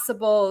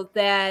possible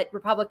that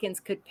Republicans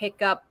could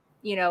pick up,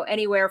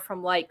 anywhere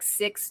from like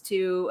 6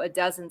 to a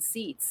dozen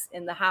seats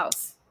in the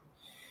House?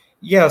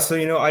 Yeah, so,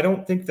 I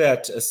don't think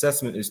that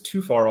assessment is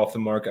too far off the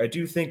mark. I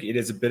do think it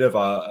is a bit of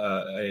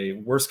a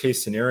worst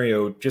case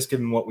scenario, just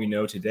given what we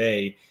know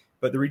today.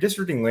 But the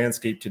redistricting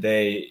landscape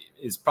today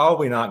is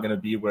probably not going to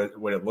be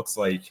what it looks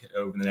like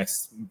over the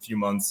next few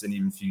months and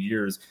even few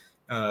years.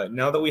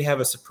 Now that we have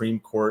a Supreme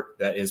Court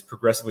that is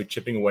progressively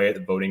chipping away at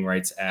the Voting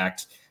Rights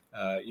Act,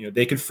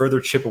 they could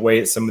further chip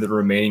away at some of the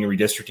remaining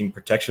redistricting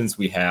protections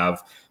we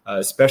have,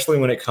 especially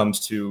when it comes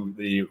to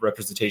the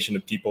representation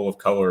of people of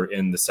color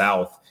in the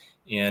South.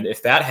 And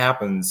if that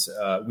happens,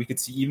 we could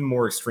see even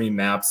more extreme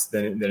maps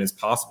than is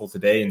possible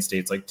today in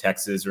states like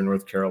Texas or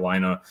North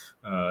Carolina.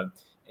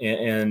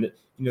 And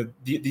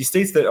the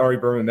states that Ari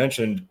Berman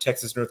mentioned,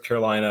 Texas, North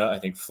Carolina, I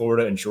think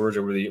Florida and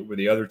Georgia were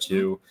the other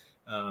two.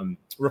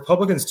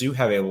 Republicans do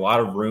have a lot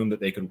of room that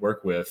they could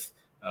work with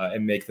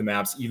and make the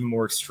maps even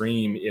more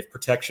extreme if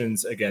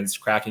protections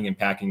against cracking and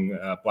packing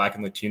Black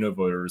and Latino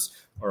voters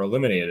are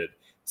eliminated.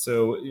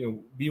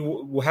 So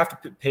we'll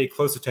have to pay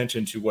close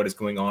attention to what is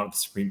going on at the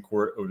Supreme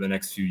Court over the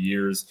next few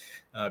years,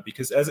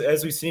 because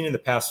as we've seen in the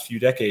past few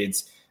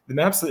decades, the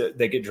maps that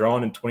get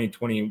drawn in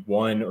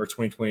 2021 or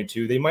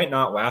 2022, they might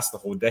not last the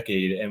whole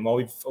decade. And while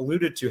we've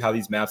alluded to how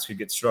these maps could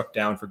get struck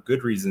down for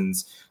good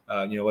reasons,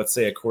 let's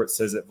say a court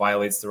says it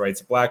violates the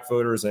rights of Black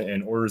voters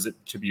and orders it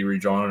to be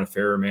redrawn in a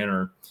fairer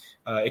manner,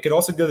 it could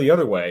also go the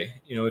other way.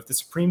 If the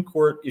Supreme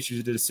Court issues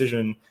a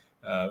decision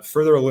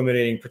further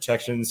eliminating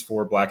protections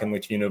for Black and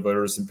Latino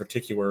voters in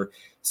particular,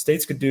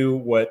 states could do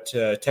what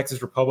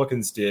Texas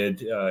Republicans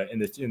did in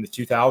the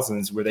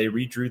 2000s, where they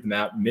redrew the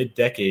map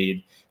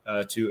mid-decade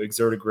to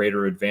exert a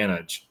greater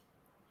advantage.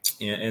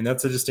 And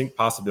that's a distinct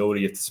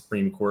possibility if the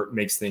Supreme Court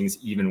makes things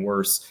even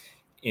worse.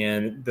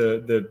 And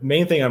the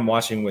main thing I'm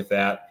watching with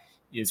that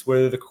is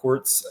whether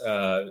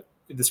the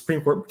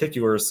Supreme Court in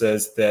particular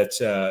says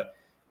that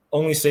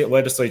only state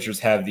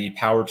legislatures have the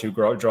power to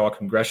draw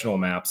congressional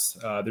maps.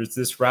 There's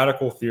this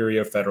radical theory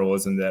of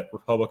federalism that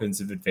Republicans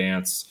have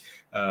advanced,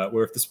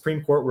 where if the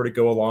Supreme Court were to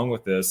go along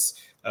with this,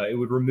 it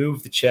would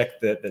remove the check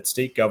that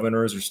state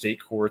governors or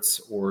state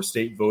courts or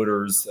state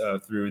voters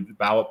through the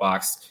ballot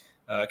box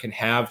can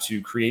have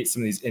to create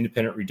some of these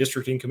independent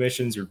redistricting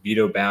commissions or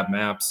veto bad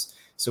maps.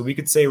 So we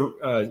could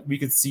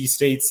see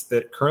states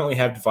that currently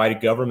have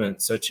divided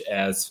government, such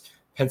as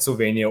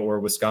Pennsylvania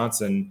or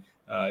Wisconsin.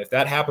 If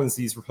that happens,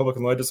 these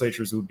Republican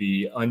legislatures would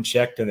be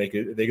unchecked, and they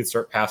could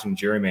start passing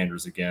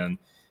gerrymanders again.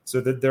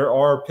 So that there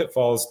are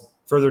pitfalls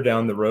further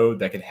down the road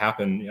that could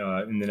happen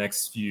in the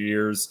next few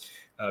years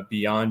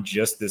beyond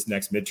just this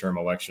next midterm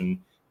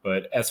election.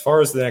 But as far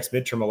as the next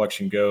midterm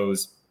election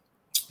goes,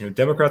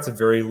 Democrats have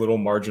very little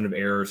margin of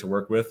error to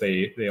work with.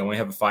 They only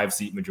have a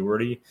 5-seat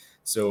majority.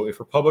 So if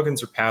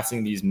Republicans are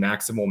passing these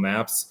maximal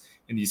maps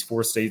in these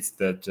 4 states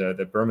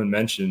that Berman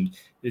mentioned,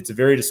 it's a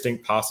very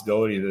distinct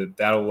possibility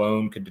that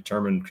alone could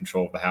determine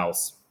control of the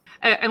House.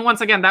 And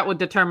once again, that would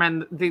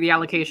determine the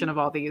allocation of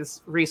all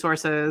these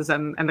resources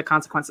and the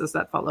consequences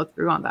that follow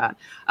through on that.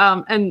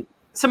 And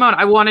Simone,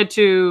 I wanted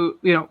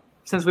to,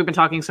 since we've been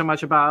talking so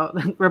much about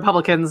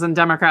Republicans and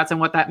Democrats and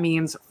what that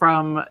means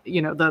from,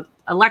 the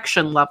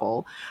election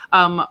level,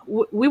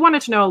 we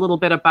wanted to know a little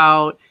bit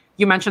about,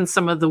 you mentioned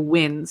some of the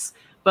wins,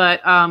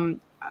 but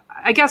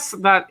I guess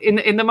that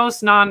in the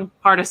most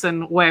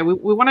nonpartisan way,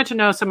 we wanted to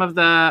know some of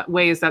the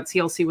ways that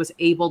CLC was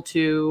able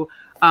to,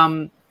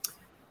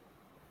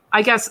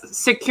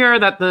 secure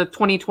that the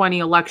 2020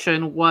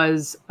 election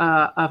was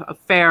a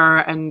fair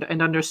and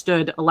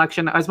understood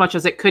election as much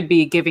as it could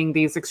be, giving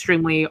these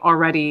extremely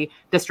already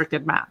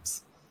districted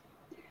maps.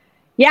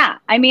 Yeah,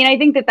 I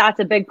think that that's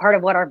a big part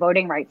of what our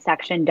voting rights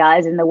section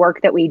does and the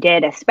work that we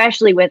did,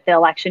 especially with the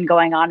election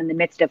going on in the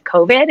midst of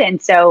COVID.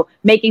 And so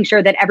making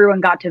sure that everyone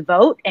got to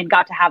vote and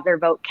got to have their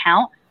vote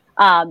count.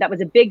 That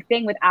was a big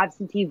thing with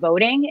absentee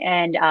voting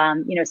and,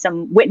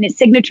 some witness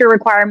signature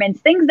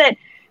requirements, things that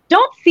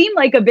don't seem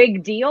like a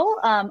big deal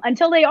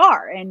until they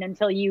are, and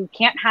until you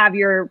can't have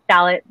your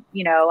ballot,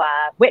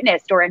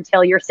 witnessed, or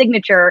until your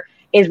signature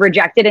is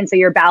rejected and so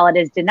your ballot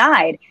is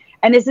denied.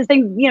 And this is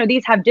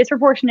these have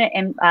disproportionate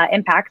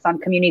impacts on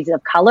communities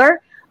of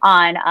color,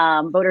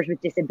 on voters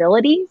with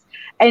disabilities.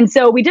 And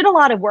so we did a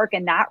lot of work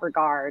in that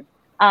regard.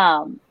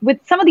 With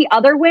some of the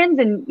other wins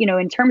and,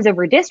 in terms of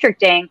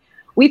redistricting,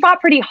 we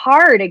fought pretty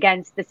hard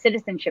against the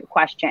citizenship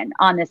question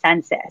on the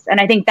census. And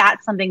I think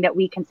that's something that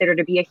we consider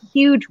to be a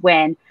huge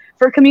win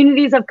for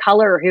communities of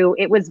color, who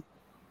it was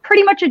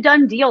pretty much a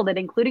done deal that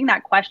including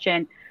that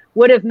question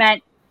would have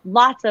meant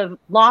lots of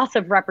loss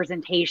of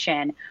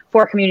representation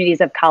for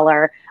communities of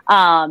color,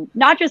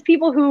 not just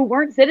people who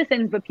weren't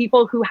citizens, but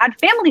people who had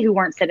family who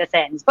weren't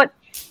citizens. But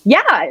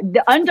yeah,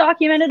 the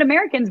undocumented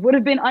Americans would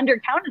have been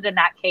undercounted in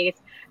that case.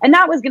 And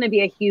that was going to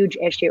be a huge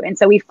issue. And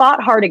so we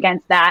fought hard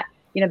against that.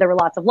 There were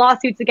lots of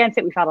lawsuits against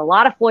it. We filed a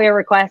lot of FOIA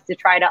requests to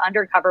try to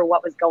uncover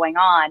what was going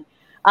on.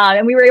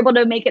 And we were able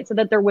to make it so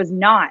that there was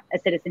not a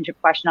citizenship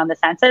question on the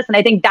census. And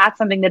I think that's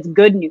something that's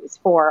good news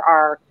for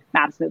our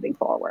maps moving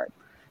forward.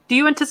 Do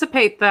you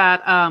anticipate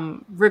that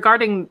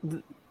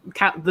regarding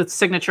the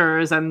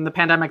signatures and the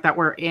pandemic that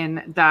we're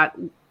in, that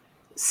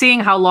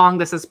seeing how long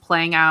this is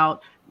playing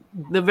out,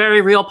 the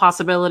very real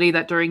possibility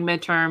that during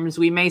midterms,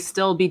 we may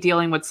still be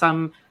dealing with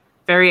some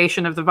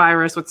variation of the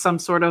virus, with some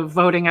sort of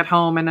voting at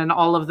home and then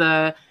all of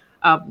the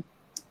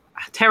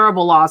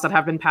terrible laws that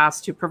have been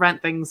passed to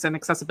prevent things and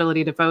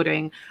accessibility to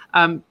voting.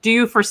 Do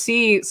you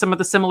foresee some of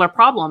the similar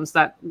problems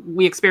that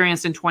we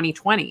experienced in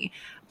 2020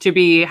 to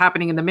be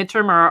happening in the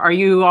midterm, or are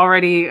you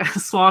already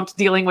swamped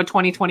dealing with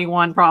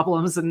 2021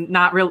 problems and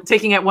not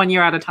taking it 1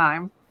 year at a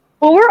time?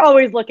 Well, we're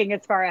always looking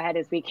as far ahead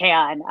as we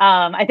can.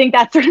 I think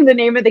that's sort of the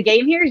name of the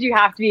game here, is you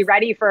have to be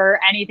ready for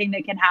anything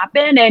that can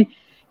happen. And,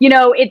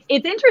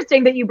 it's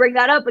interesting that you bring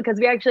that up, because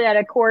we actually had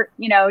a court,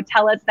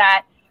 tell us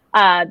that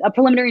a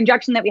preliminary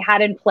injunction that we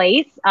had in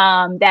place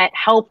that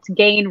helped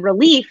gain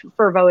relief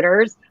for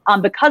voters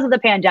because of the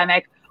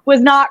pandemic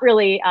was not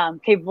really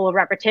capable of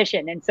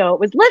repetition. And so it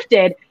was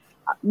lifted.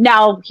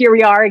 Now, here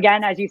we are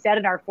again, as you said,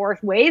 in our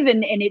fourth wave.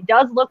 And it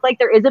does look like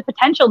there is a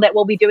potential that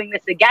we'll be doing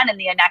this again in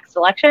the next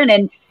election.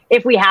 And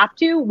if we have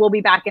to, we'll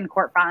be back in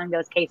court filing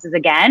those cases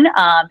again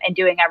and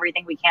doing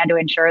everything we can to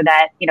ensure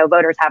that,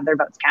 voters have their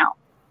votes count.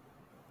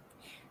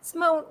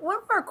 Simone, one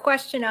more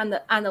question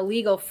on the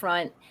legal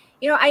front.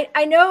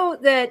 I know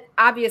that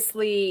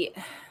obviously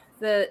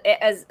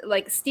as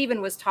like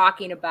Stephen was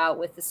talking about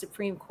with the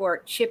Supreme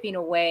Court chipping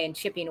away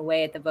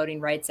at the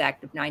Voting Rights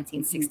Act of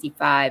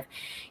 1965,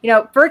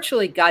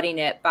 virtually gutting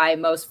it by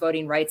most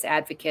voting rights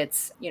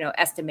advocates,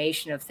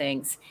 estimation of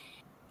things.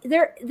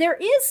 There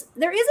is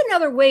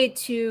another way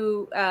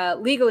to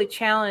legally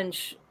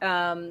challenge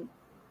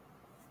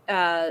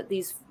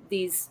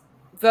these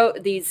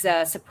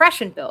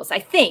suppression bills, I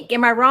think.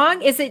 Am I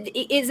wrong? Is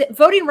it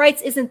voting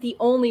rights isn't the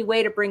only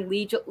way to bring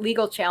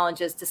legal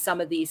challenges to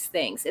some of these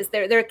things? Is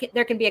there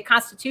can be a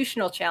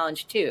constitutional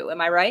challenge too?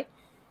 Am I right?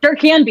 There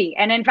can be.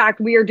 And in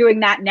fact, we are doing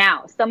that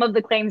now. Some of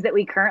the claims that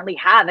we currently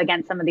have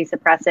against some of these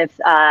suppressive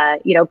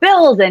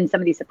bills and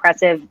some of these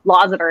suppressive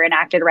laws that are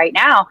enacted right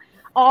now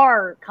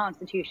are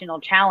constitutional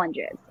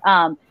challenges.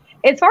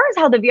 As far as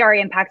how the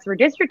VRA impacts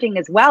redistricting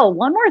as well,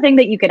 one more thing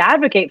that you could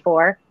advocate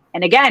for,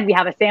 and again, we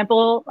have a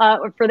sample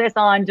for this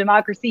on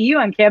Democracy U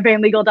on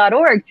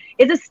campaignlegal.org,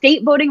 is a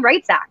state voting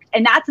rights act.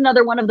 And that's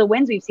another one of the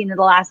wins we've seen in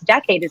the last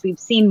decade is we've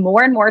seen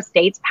more and more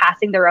states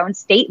passing their own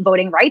state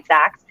voting rights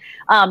acts,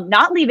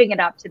 not leaving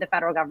it up to the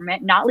federal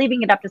government, not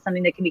leaving it up to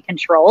something that can be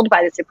controlled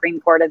by the Supreme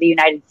Court of the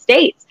United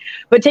States,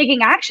 but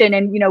taking action.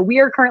 And, we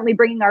are currently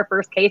bringing our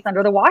first case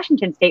under the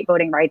Washington State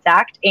Voting Rights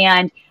Act.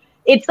 And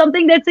it's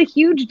something that's a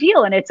huge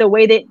deal. And it's a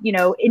way that,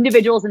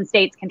 individuals and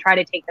states can try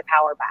to take the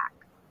power back.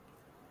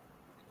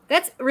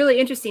 That's really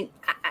interesting.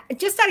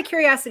 Just out of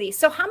curiosity,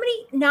 so how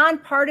many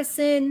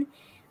nonpartisan,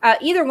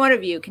 either one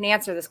of you can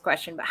answer this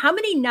question, but how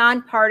many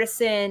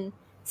nonpartisan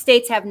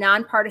states have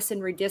nonpartisan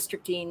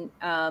redistricting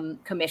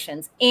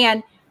commissions?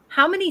 And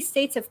how many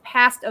states have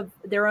passed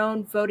their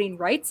own Voting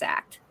Rights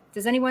Act?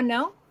 Does anyone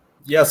know?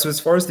 Yeah, so as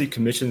far as the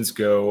commissions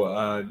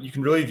go, you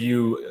can really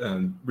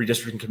view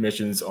redistricting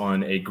commissions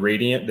on a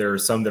gradient. There are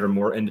some that are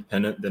more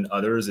independent than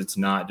others. It's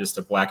not just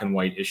a black and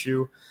white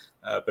issue.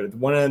 But at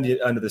one end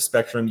of the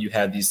spectrum, you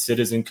have these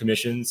citizen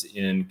commissions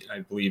in, I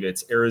believe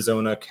it's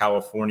Arizona,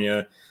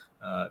 California,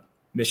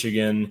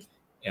 Michigan,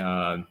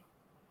 and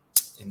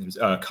there's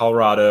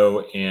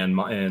Colorado and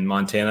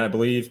Montana, I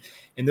believe.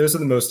 And those are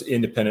the most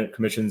independent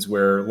commissions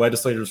where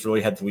legislators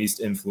really had the least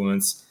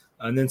influence.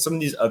 And then some of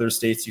these other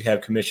states, you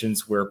have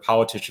commissions where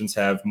politicians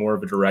have more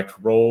of a direct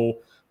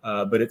role,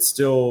 but it's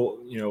still,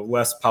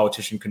 less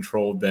politician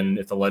controlled than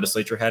if the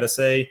legislature had a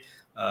say.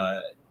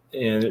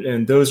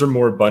 And those are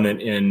more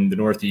abundant in the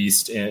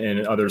Northeast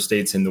and other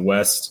states in the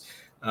West.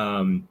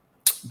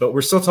 But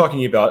we're still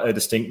talking about a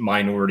distinct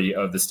minority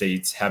of the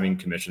states having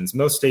commissions.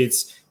 Most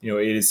states,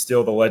 it is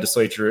still the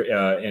legislature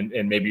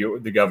and maybe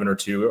the governor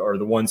too are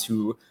the ones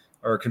who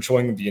are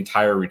controlling the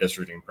entire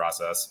redistricting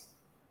process.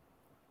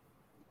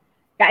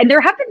 Yeah, and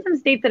there have been some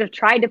states that have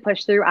tried to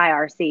push through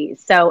IRCs.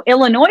 So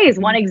Illinois is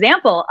one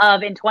example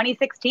of, in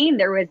 2016,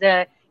 there was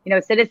a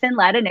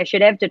citizen-led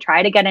initiative to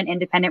try to get an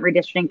independent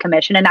redistricting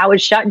commission, and that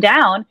was shut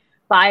down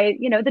by,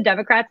 the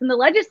Democrats in the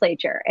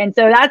legislature. And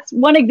so that's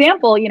one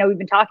example. We've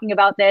been talking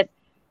about this.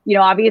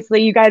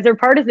 Obviously, you guys are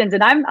partisans,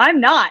 and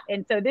I'm not.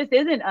 And so this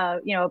isn't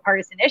a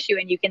partisan issue,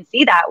 and you can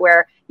see that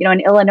where in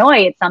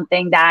Illinois, it's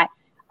something that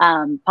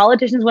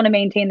politicians want to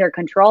maintain their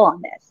control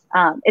on this.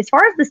 As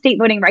far as the State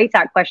Voting Rights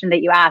Act question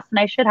that you asked, and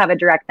I should have a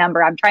direct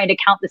number. I'm trying to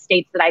count the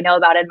states that I know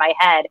about in my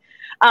head.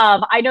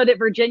 I know that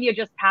Virginia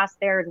just passed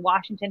theirs.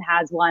 Washington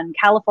has one.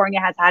 California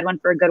has had one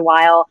for a good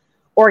while.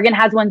 Oregon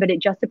has one, but it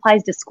just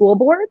applies to school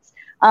boards.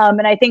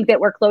 And I think that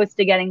we're close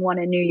to getting one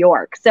in New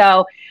York.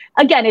 So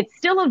again, it's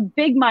still a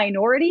big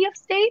minority of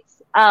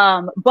states,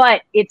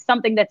 but it's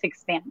something that's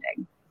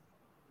expanding.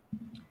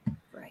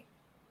 Right.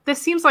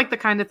 This seems like the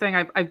kind of thing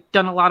I've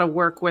done a lot of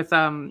work with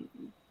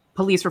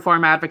police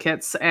reform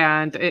advocates,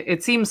 and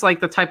it seems like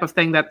the type of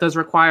thing that does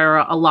require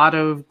a lot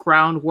of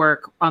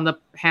groundwork on the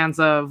hands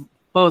of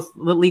both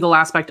the legal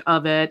aspect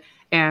of it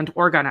and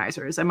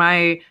organizers. Am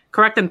I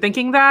correct in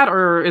thinking that,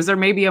 or is there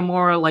maybe a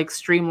more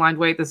streamlined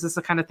way? This is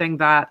the kind of thing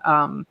that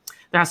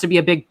there has to be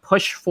a big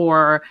push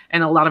for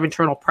and a lot of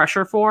internal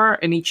pressure for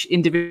in each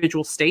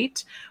individual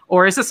state?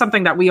 Or is this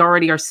something that we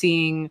already are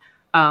seeing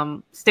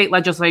state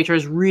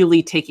legislatures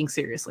really taking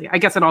seriously? I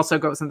guess it also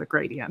goes in the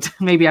gradient.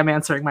 Maybe I'm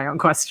answering my own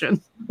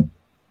question.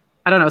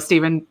 I don't know,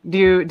 Stephen,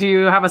 do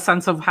you have a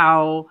sense of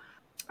how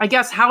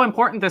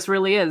important this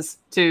really is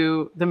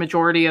to the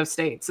majority of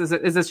states?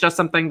 Is this just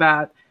something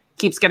that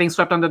keeps getting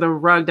swept under the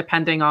rug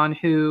depending on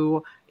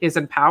who is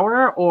in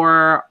power?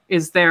 Or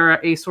is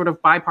there a sort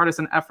of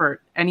bipartisan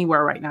effort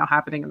anywhere right now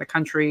happening in the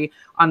country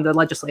on the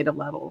legislative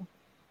level?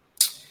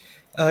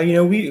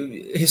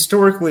 We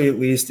historically, at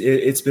least,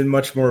 it's been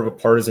much more of a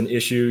partisan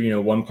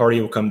issue. One party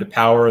will come to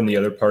power and the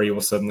other party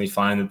will suddenly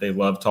find that they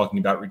love talking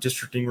about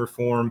redistricting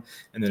reform.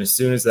 And then as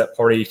soon as that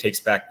party takes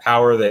back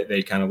power,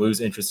 they kind of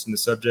lose interest in the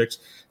subject.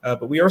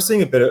 But we are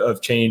seeing a bit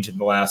of change in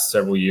the last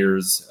several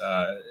years,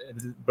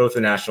 both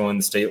the national and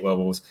the state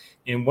levels.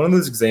 And one of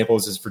those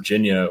examples is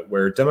Virginia,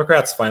 where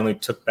Democrats finally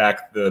took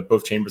back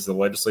both chambers of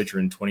the legislature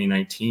in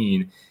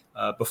 2019.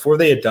 Before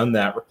they had done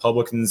that,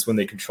 Republicans, when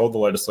they controlled the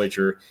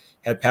legislature,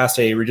 had passed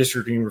a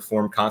redistricting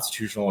reform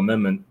constitutional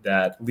amendment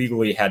that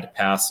legally had to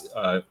pass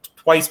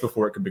twice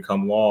before it could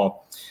become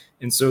law.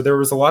 And so there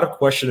was a lot of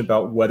question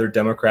about whether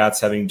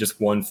Democrats, having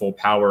just one full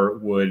power,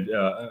 would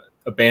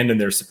abandon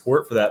their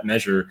support for that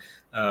measure.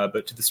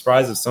 But to the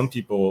surprise of some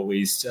people, at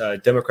least,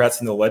 Democrats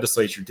in the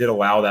legislature did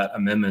allow that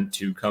amendment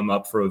to come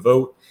up for a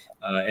vote.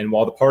 And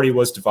while the party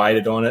was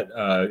divided on it,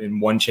 in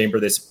one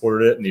chamber they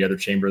supported it, in the other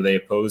chamber they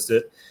opposed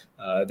it.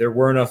 There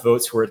were enough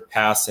votes for it to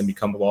pass and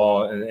become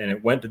law, and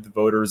it went to the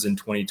voters in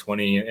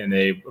 2020, and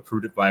they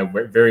approved it by a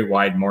very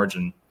wide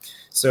margin.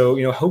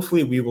 So,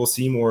 hopefully we will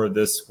see more of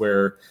this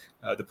where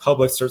the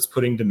public starts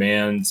putting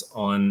demands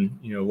on,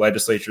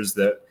 legislatures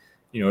that,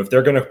 if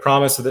they're going to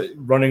promise that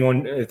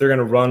if they're going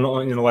to run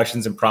in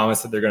elections and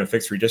promise that they're going to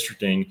fix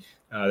redistricting,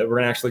 that we're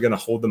actually going to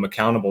hold them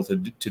accountable to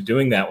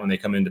doing that when they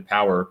come into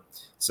power.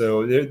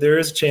 So there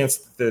is a chance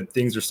that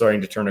things are starting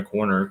to turn a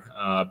corner.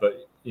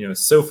 But,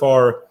 so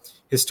far,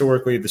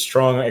 historically, the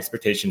strong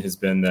expectation has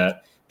been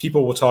that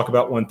people will talk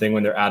about one thing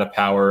when they're out of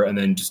power and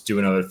then just do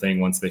another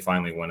thing once they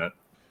finally win it.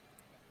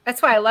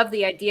 That's why I love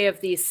the idea of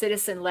these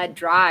citizen-led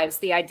drives,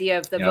 the idea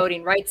of the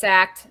Voting Rights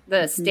Act,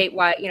 the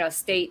statewide,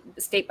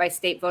 state by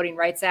state Voting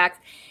Rights Act.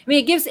 I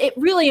mean, it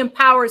really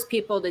empowers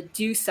people to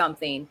do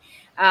something.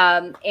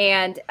 And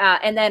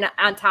then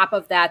on top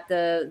of that,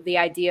 the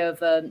idea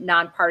of a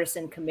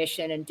nonpartisan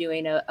commission and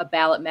doing a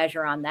ballot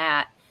measure on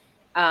that.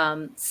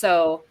 I'm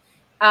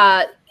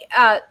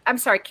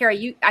sorry, Kara,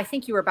 I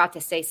think you were about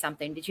to say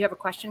something. Did you have a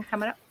question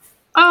coming up?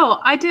 Oh,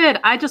 I did.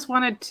 I just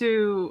wanted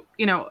to,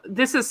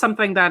 this is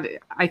something that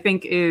I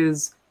think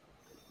is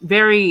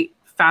very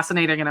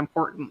fascinating and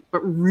important, but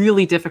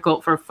really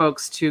difficult for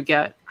folks to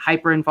get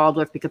hyper involved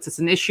with because it's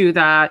an issue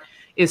that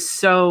is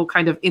so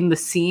kind of in the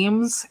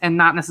seams and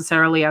not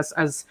necessarily as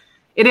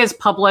it is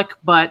public,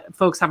 but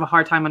folks have a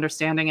hard time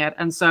understanding it.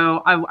 And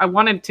so I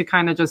wanted to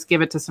kind of just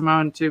give it to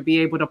Simone to be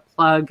able to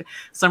plug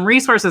some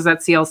resources that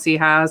CLC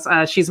has.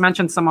 She's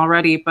mentioned some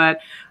already, but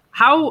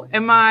how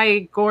am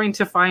I going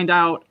to find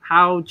out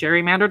how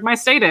gerrymandered my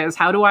state is?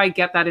 How do I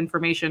get that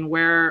information?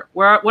 What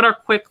are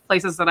quick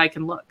places that I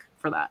can look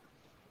for that?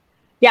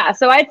 Yeah,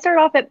 so I'd start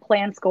off at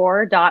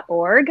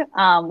planscore.org.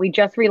 We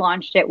just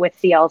relaunched it with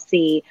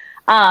CLC.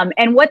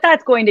 And what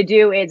that's going to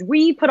do is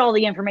we put all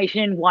the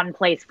information in one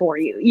place for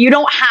you. You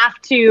don't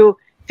have to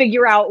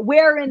figure out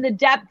where in the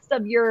depths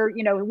of your,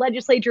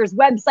 legislature's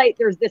website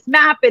there's this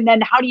map, and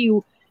then how do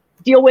you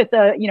deal with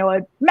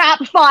a map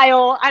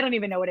file. I don't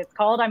even know what it's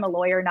called. I'm a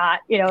lawyer, not,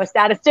 a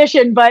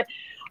statistician, but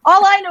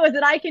all I know is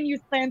that I can use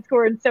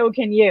PlanScore and so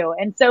can you.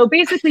 And so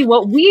basically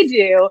what we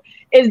do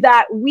is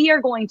that we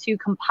are going to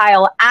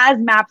compile as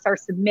maps are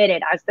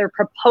submitted, as they're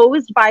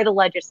proposed by the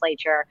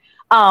legislature.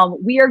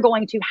 We are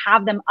going to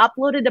have them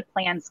uploaded to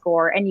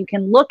PlanScore, and you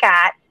can look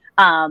at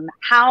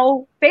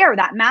how fair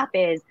that map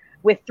is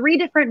with 3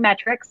 different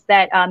metrics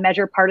that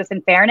measure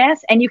partisan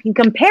fairness. And you can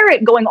compare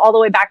it going all the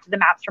way back to the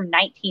maps from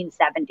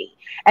 1970.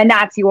 And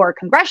that's your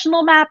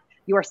congressional map,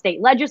 your state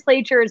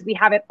legislatures. We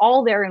have it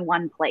all there in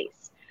one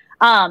place.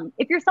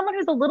 If you're someone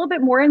who's a little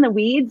bit more in the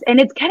weeds, and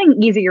it's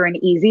getting easier and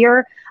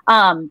easier,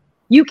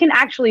 you can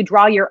actually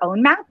draw your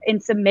own map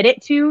and submit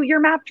it to your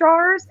map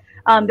drawers.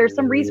 There's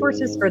some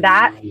resources for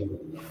that.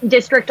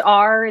 District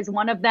R is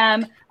one of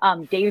them.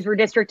 Dave's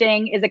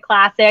Redistricting is a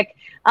classic.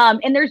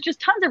 And there's just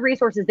tons of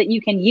resources that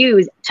you can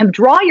use to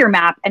draw your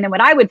map. And then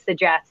what I would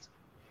suggest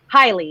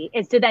highly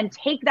is to then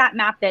take that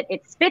map that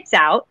it spits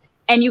out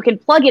and you can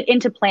plug it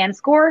into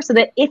PlanScore so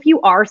that if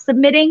you are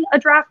submitting a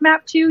draft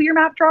map to your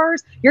map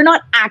drawers, you're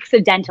not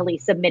accidentally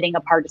submitting a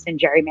partisan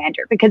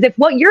gerrymander. Because if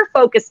what you're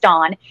focused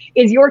on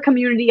is your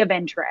community of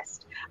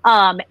interest,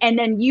 and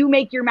then you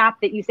make your map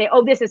that you say,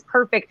 oh, this is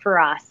perfect for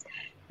us,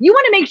 you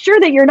want to make sure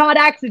that you're not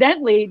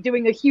accidentally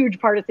doing a huge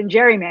partisan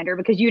gerrymander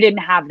because you didn't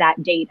have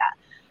that data.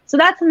 So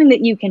that's something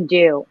that you can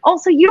do.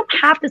 Also, you don't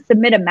have to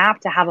submit a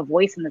map to have a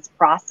voice in this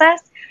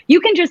process.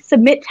 You can just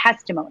submit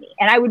testimony.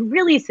 And I would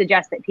really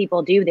suggest that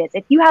people do this.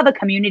 If you have a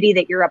community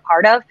that you're a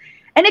part of,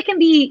 and it can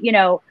be,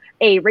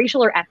 a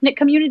racial or ethnic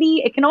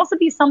community, it can also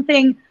be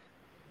something,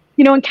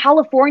 in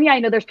California, I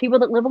know there's people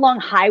that live along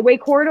highway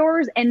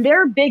corridors and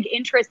their big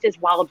interest is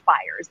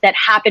wildfires that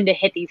happen to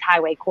hit these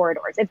highway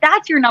corridors. If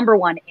that's your number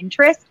one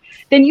interest,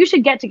 then you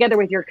should get together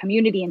with your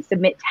community and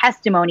submit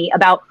testimony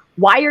about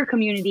why your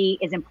community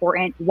is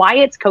important, why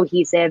it's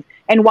cohesive,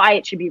 and why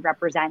it should be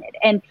represented.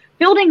 And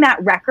building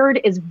that record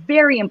is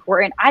very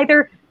important,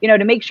 either,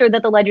 to make sure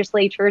that the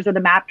legislatures or the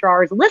map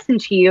drawers listen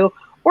to you,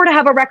 or to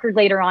have a record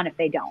later on if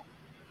they don't.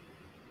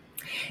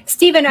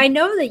 Stephen, I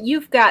know that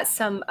you've got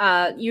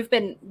you've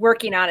been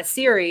working on a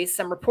series,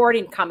 some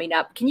reporting coming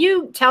up. Can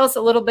you tell us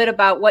a little bit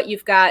about what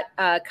you've got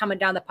coming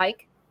down the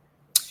pike?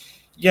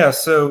 Yeah,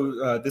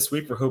 so this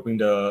week we're hoping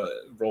to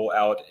roll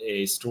out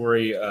a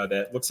story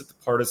that looks at the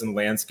partisan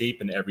landscape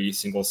in every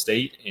single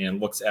state and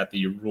looks at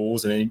the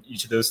rules in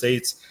each of those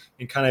states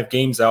and kind of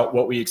games out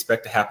what we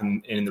expect to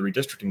happen in the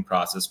redistricting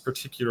process,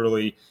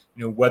 particularly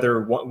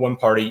whether one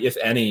party, if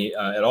any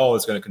at all,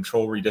 is going to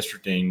control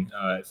redistricting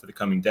for the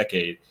coming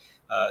decade.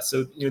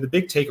 So the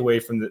big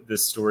takeaway from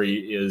this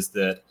story is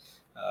that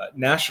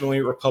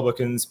nationally,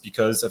 Republicans,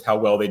 because of how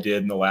well they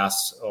did in the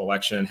last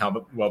election and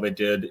how well they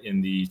did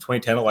in the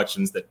 2010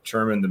 elections that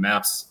determined the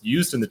maps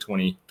used in the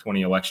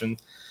 2020 election,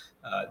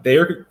 they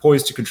are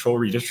poised to control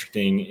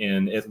redistricting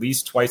in at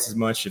least twice as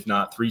much, if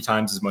not 3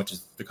 times as much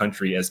as the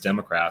country as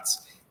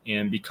Democrats.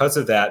 And because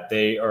of that,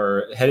 they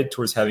are headed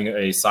towards having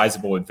a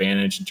sizable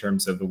advantage in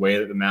terms of the way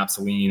that the maps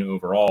lean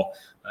overall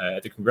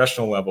at the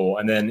congressional level.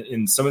 And then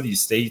in some of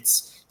these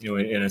states,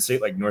 in a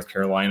state like North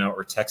Carolina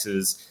or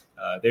Texas,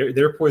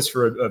 they're poised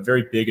for a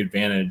very big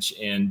advantage.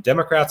 And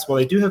Democrats, while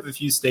they do have a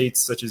few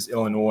states such as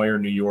Illinois or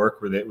New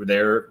York where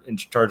they're in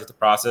charge of the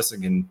process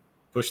and can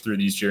push through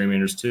these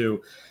gerrymanders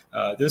too,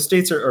 those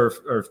states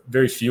are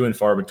very few and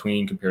far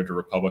between compared to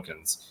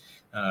Republicans.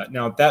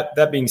 Now,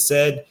 that being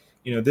said,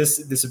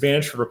 this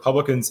advantage for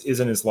Republicans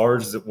isn't as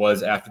large as it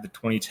was after the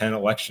 2010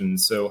 election.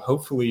 So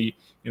hopefully,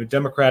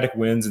 Democratic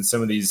wins in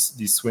some of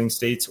these swing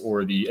states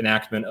or the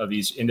enactment of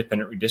these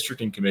independent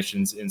redistricting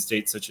commissions in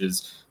states such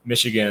as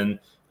Michigan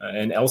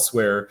and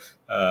elsewhere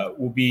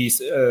will be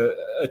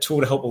a tool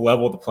to help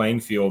level the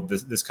playing field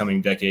this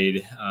coming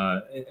decade.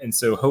 And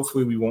so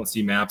hopefully we won't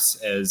see maps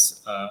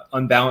as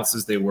unbalanced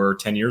as they were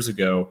 10 years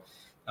ago.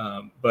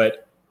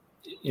 But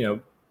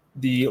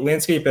the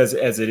landscape as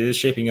it is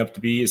shaping up to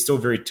be is still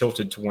very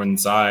tilted to one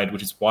side,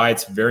 which is why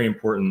it's very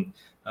important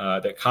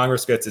that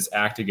Congress gets its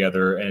act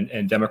together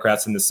and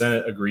Democrats in the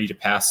Senate agree to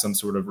pass some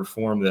sort of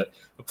reform that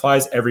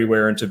applies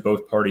everywhere and to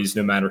both parties,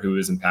 no matter who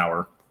is in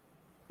power.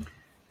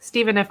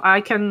 Stephen, if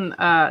I can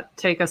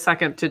take a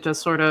second to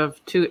just sort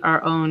of toot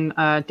our own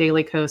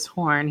Daily Kos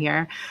horn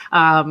here.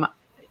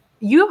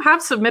 You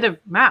have submitted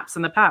maps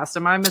in the past.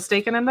 Am I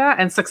mistaken in that?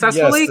 And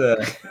successfully?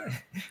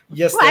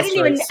 Yes. Well, I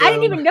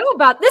didn't even know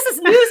about this. Is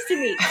news to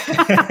me.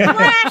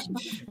 Flash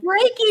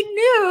breaking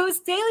news.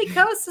 Daily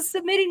Kos is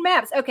submitting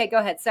maps. Okay, go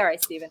ahead. Sorry,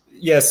 Stephen.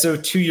 Yeah. So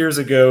 2 years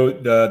ago,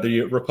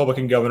 the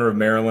Republican governor of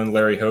Maryland,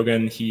 Larry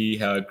Hogan, he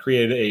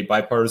created a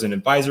bipartisan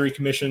advisory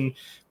commission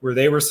where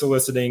they were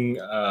soliciting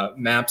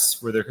maps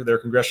for their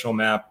congressional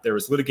map. There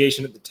was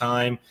litigation at the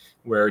time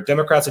where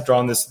Democrats had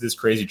drawn this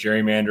crazy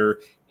gerrymander.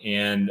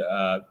 And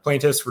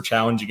plaintiffs were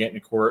challenging it in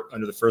court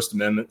under the First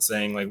Amendment,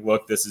 saying, like,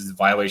 look, this is a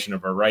violation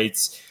of our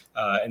rights.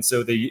 And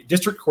so the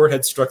district court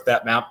had struck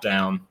that map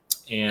down.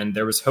 And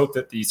there was hope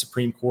that the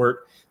Supreme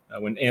Court,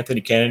 when Anthony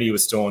Kennedy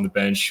was still on the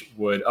bench,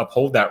 would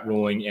uphold that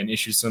ruling and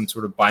issue some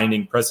sort of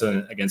binding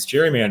precedent against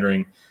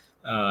gerrymandering.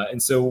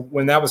 And so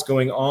when that was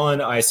going on,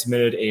 I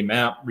submitted a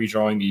map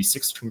redrawing the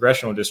 6th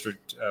congressional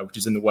district, which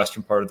is in the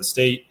western part of the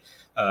state.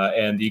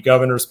 And the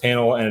governor's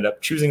panel ended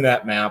up choosing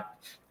that map.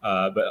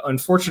 But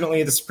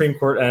unfortunately, the Supreme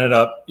Court ended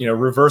up,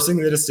 reversing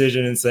the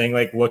decision and saying,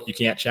 like, look, you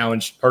can't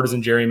challenge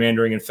partisan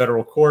gerrymandering in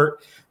federal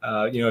court.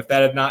 If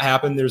that had not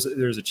happened, there's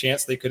a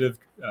chance they could have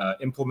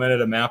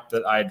implemented a map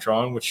that I had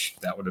drawn, which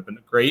that would have been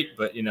great.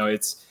 But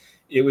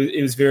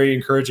it was very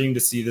encouraging to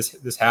see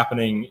this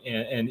happening.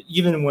 And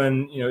even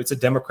when it's a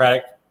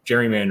Democratic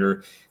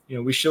gerrymander,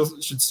 we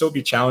should still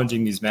be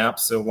challenging these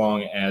maps so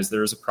long as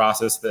there is a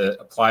process that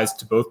applies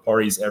to both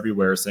parties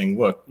everywhere, saying,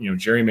 look,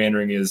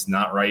 gerrymandering is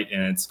not right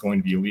and it's going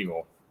to be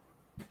illegal.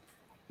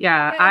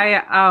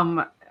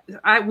 Yeah,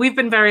 we've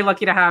been very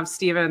lucky to have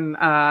Stephen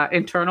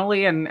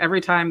internally, and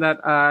every time that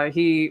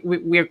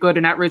we're good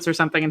in Netroots or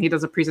something, and he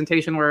does a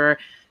presentation where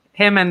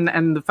him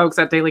and the folks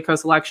at Daily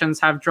Kos Elections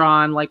have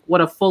drawn like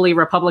what a fully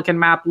Republican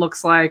map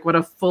looks like, what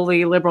a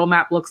fully liberal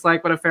map looks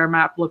like, what a fair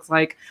map looks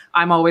like.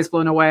 I'm always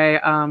blown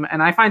away.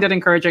 And I find it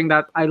encouraging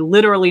that I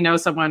literally know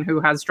someone who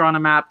has drawn a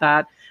map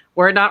that,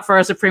 were it not for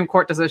a Supreme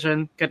Court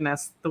decision,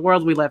 goodness, the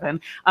world we live in,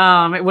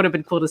 it would have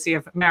been cool to see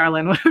if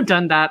Maryland would have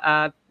done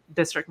that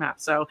district map.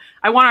 So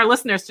I want our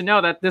listeners to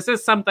know that this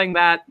is something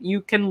that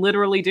you can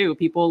literally do.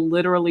 People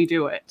literally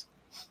do it.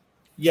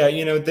 Yeah,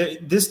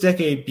 this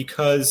decade,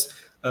 because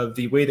of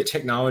the way that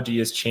technology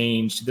has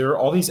changed, there are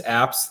all these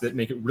apps that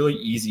make it really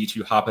easy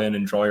to hop in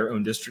and draw your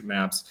own district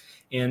maps.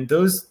 And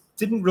those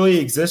didn't really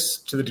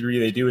exist to the degree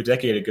they do a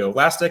decade ago.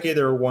 Last decade,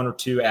 there were 1 or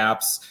 2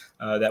 apps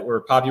that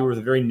were popular with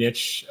a very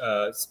niche,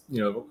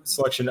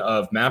 selection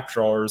of map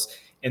drawers.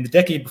 And the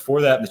decade before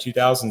that, in the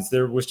 2000s,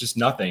 there was just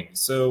nothing.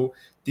 So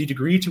the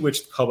degree to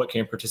which the public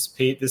can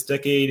participate this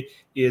decade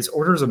is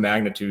orders of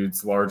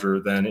magnitudes larger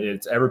than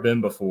it's ever been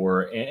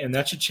before. And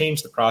that should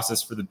change the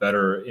process for the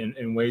better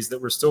in ways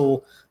that we're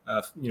still,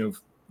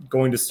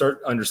 going to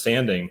start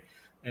understanding.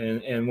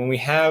 And when we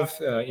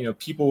have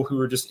people who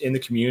are just in the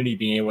community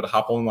being able to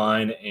hop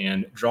online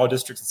and draw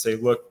districts and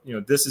say, look,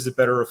 this is a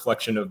better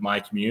reflection of my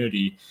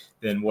community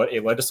than what a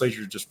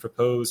legislature just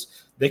proposed,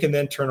 they can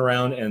then turn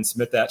around and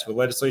submit that to a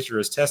legislature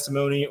as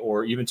testimony,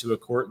 or even to a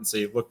court and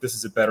say, look, this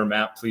is a better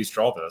map, please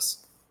draw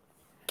this.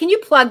 Can you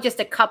plug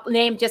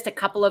name just a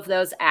couple of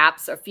those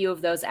apps, or a few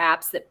of those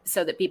apps,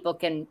 so that people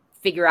can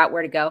figure out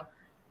where to go?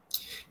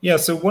 Yeah,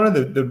 so one of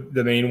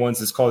the main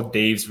ones is called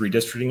Dave's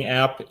Redistricting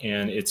app,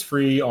 and it's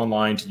free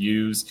online to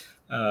use.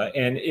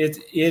 And it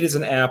is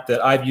an app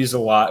that I've used a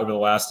lot over the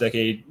last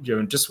decade.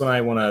 Just when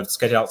I want to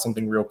sketch out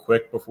something real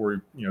quick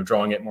before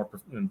drawing it more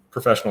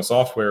professional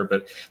software.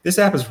 But this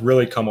app has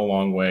really come a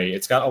long way.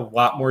 It's got a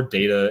lot more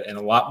data and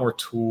a lot more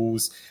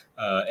tools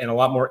and a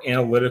lot more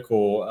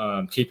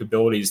analytical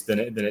capabilities than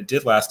it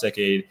did last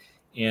decade.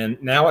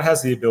 And now it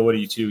has the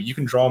ability you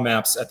can draw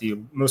maps at the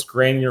most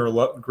granular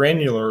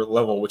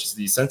level, which is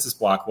the census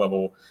block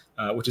level,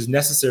 which is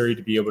necessary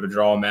to be able to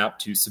draw a map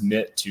to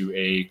submit to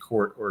a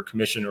court or a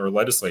commission or a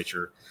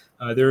legislature.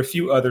 There are a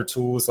few other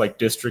tools like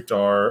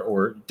DistrictR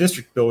or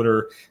District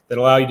Builder that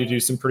allow you to do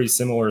some pretty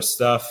similar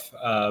stuff.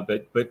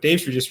 But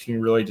Dave's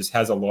Redistricting really just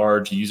has a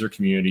large user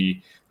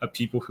community of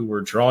people who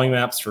are drawing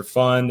maps for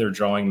fun. They're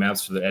drawing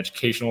maps for their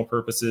educational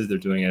purposes. They're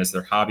doing it as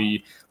their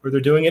hobby, or they're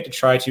doing it to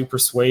try to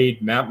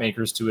persuade map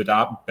makers to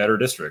adopt better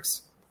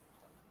districts.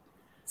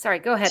 Sorry,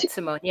 go ahead,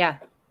 Simone. Yeah.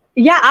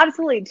 Yeah,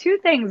 absolutely. Two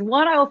things.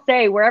 One, I'll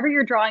say, wherever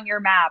you're drawing your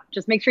map,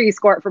 just make sure you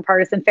score it for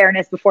partisan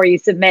fairness before you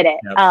submit it,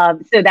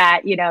 so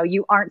that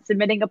you aren't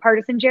submitting a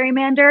partisan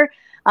gerrymander.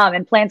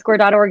 And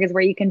planscore.org is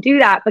where you can do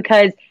that,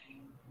 because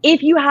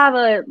if you have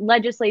a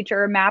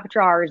legislature or map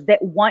drawers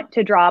that want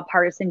to draw a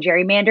partisan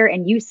gerrymander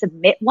and you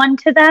submit one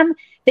to them,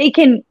 they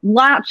can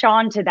latch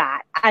on to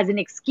that as an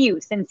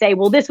excuse and say,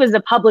 well, this was a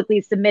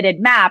publicly submitted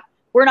map.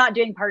 We're not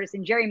doing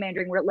partisan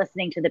gerrymandering. We're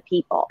listening to the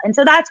people. And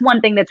so that's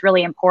one thing that's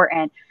really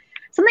important.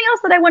 Something else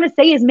that I want to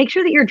say is make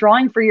sure that you're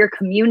drawing for your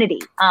community.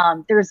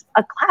 There's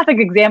a classic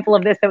example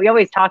of this that we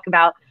always talk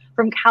about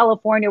from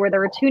California, where there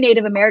were two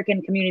Native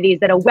American communities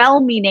that a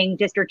well-meaning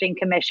districting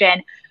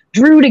commission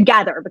drew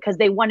together because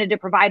they wanted to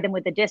provide them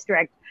with a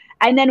district.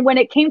 And then when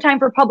it came time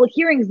for public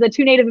hearings, the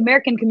two Native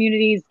American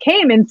communities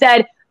came and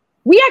said,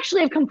 we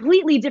actually have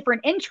completely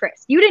different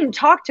interests. You didn't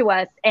talk to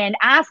us and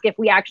ask if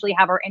we actually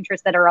have our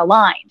interests that are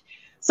aligned.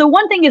 So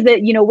one thing is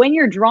that, when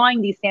you're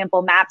drawing these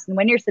sample maps and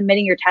when you're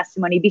submitting your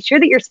testimony, be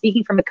sure that you're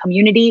speaking from a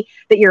community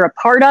that you're a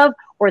part of,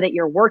 or that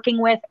you're working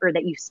with, or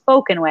that you've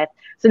spoken with,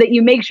 so that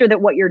you make sure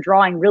that what you're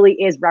drawing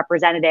really is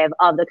representative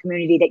of the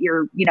community that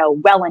you're,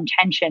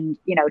 well-intentioned,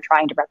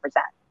 trying to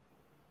represent.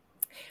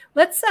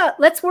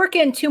 Let's work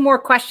in two more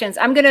questions.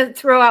 I'm going to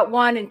throw out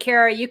one, and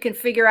Kara, you can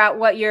figure out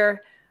what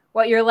your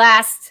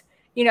last,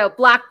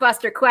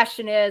 blockbuster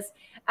question is.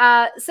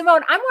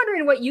 Simone, I'm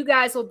wondering what you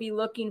guys will be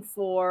looking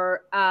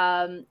for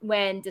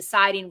when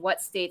deciding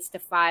what states to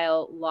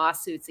file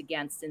lawsuits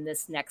against in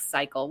this next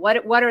cycle.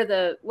 What are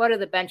the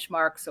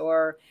benchmarks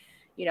or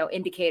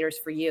indicators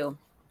for you?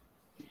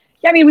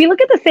 Yeah, I mean, we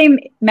look at the same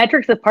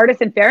metrics of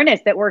partisan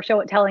fairness that we're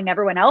telling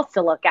everyone else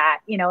to look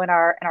at, in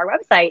our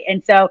website.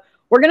 And so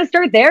we're going to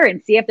start there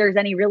and see if there's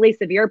any really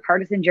severe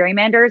partisan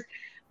gerrymanders.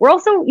 We're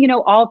also,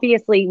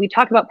 obviously, we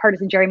talk about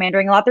partisan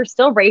gerrymandering a lot. There's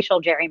still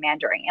racial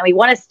gerrymandering, and we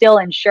want to still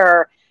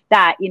ensure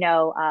that,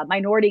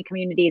 minority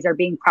communities are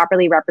being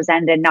properly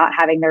represented, not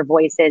having their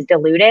voices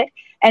diluted.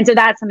 And so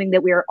that's something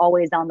that we're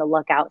always on the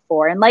lookout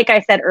for. And like I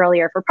said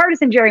earlier, for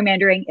partisan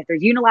gerrymandering, if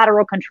there's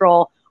unilateral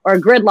control or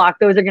gridlock,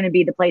 those are going to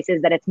be the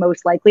places that it's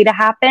most likely to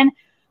happen.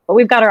 But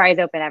we've got our eyes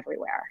open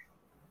everywhere.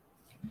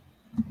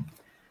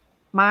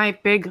 My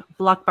big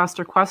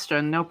blockbuster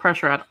question, no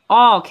pressure at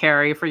all,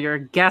 Carrie, for your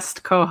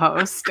guest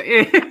co-host,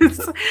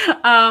 is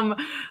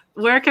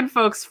where can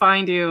folks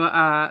find you,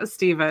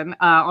 Stephen?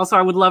 Also,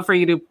 I would love for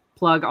you to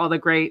plug all the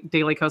great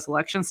Daily Kos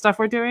election stuff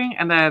we're doing.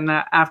 And then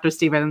after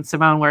Stephen and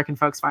Simone, where can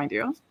folks find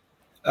you?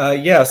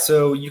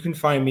 So you can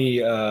find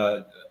me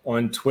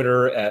on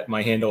Twitter at,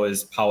 my handle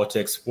is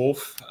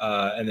politicswolf.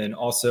 And then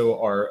also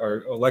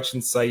our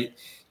election site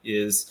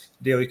is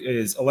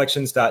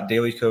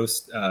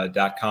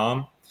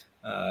elections.dailykos.com.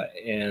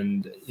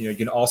 And you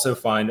can also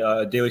find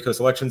Daily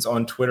Kos Elections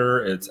on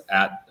Twitter. It's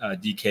at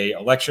DK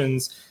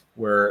Elections,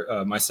 where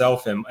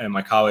myself and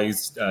my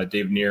colleagues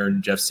Dave Neer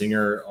and Jeff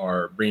Singer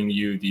are bringing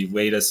you the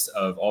latest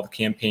of all the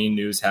campaign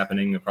news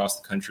happening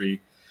across the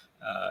country.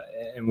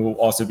 And we'll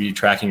also be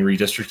tracking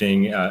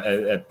redistricting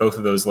at both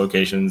of those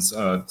locations.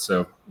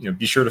 So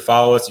be sure to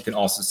follow us. You can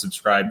also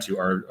subscribe to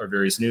our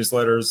various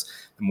newsletters,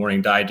 the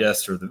Morning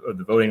Digest or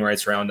the Voting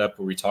Rights Roundup,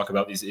 where we talk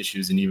about these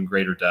issues in even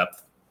greater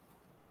depth.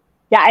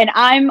 Yeah, and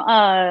I'm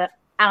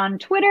on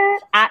Twitter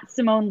at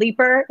Simone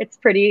Leeper. It's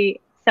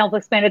pretty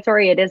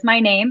self-explanatory. It is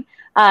my name.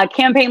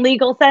 Campaign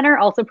Legal Center,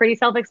 also pretty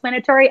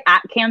self-explanatory,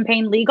 at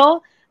Campaign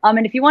Legal.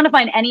 And if you want to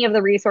find any of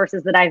the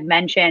resources that I've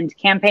mentioned,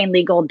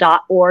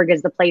 campaignlegal.org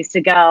is the place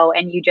to go.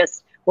 And you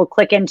just will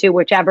click into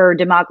whichever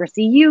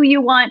democracy you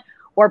want,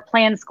 or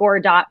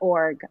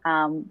planscore.org.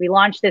 We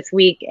launched this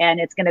week, and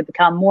it's going to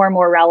become more and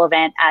more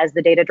relevant as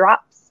the data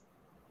drops.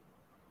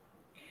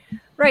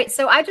 Right.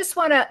 So I just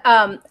want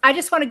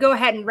to go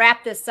ahead and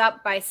wrap this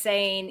up by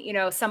saying,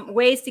 some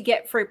ways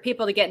for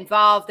people to get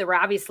involved. There were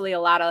obviously a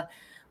lot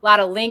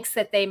of links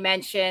that they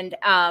mentioned,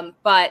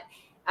 but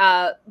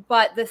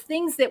the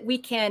things that we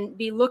can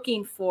be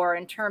looking for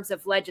in terms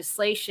of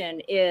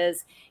legislation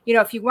is,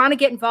 if you want to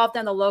get involved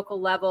on the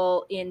local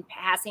level in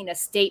passing a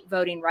state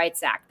voting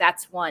rights act,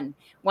 that's one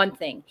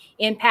thing.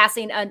 In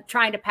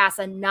trying to pass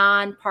a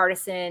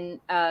nonpartisan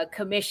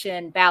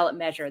commission ballot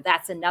measure,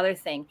 that's another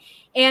thing.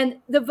 And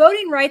the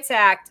Voting Rights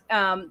Act,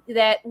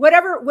 that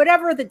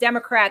whatever the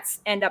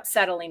Democrats end up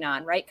settling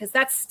on, right? Because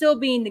that's still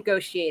being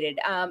negotiated.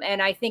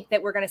 And I think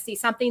that we're going to see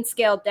something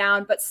scaled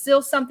down, but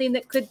still something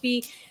that could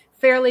be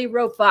fairly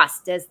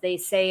robust, as they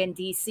say in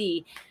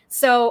DC.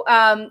 So,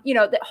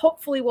 that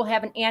hopefully we'll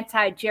have an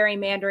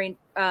anti-gerrymandering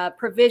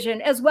provision,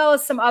 as well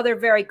as some other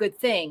very good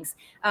things.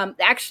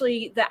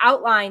 Actually, the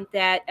outline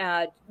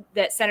that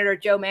Senator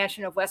Joe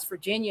Manchin of West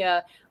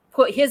Virginia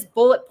put his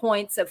bullet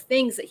points of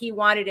things that he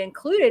wanted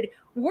included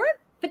weren't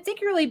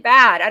particularly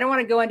bad. I don't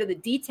want to go into the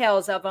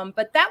details of them,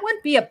 but that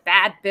wouldn't be a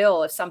bad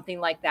bill if something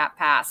like that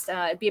passed.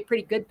 It'd be a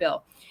pretty good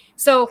bill.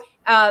 So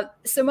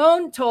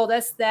Simone told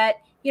us that,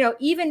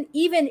 even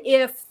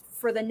if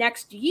for the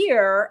next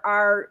year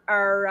our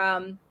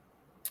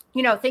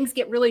things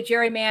get really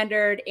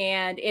gerrymandered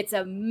and it's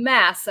a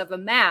mess of a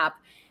map,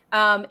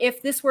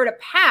 if this were to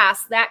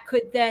pass, that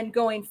could then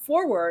going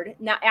forward,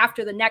 now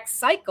after the next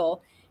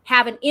cycle,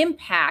 have an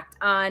impact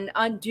on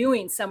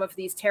undoing some of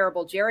these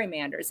terrible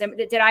gerrymanders.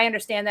 Did I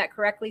understand that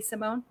correctly,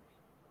 Simone?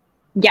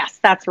 Yes,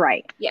 that's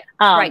right. Yeah.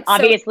 Right.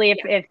 Obviously,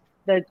 if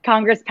the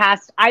Congress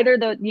passed either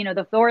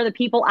the For the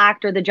People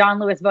Act or the John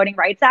Lewis Voting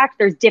Rights Act,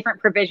 there's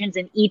different provisions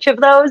in each of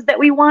those that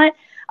we want.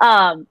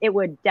 It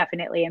would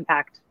definitely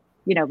impact,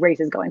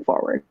 races going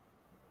forward.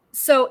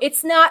 So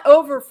it's not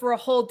over for a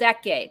whole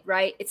decade,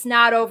 right? It's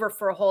not over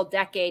for a whole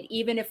decade,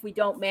 even if we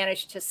don't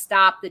manage to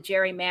stop the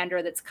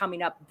gerrymander that's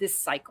coming up this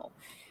cycle.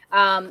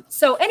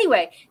 So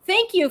anyway,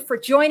 thank you for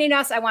joining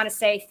us. I want to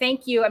say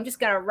thank you. I'm just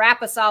going to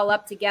wrap us all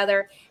up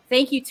together.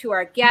 Thank you to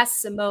our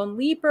guests, Simone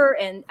Leeper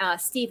and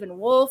Stephen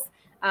Wolf.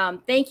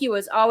 Thank you,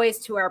 as always,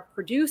 to our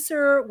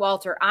producer,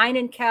 Walter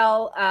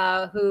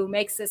Einenkel, who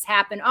makes this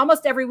happen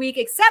almost every week,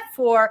 except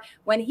for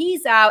when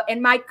he's out.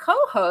 And my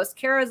co-host,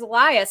 Kara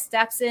Zelaya,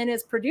 steps in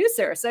as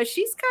producer. So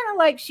she's kind of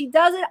like, she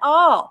does it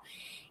all.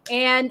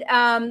 And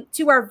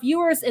to our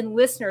viewers and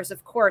listeners,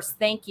 of course,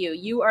 thank you.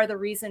 You are the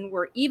reason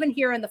we're even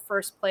here in the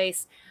first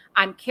place.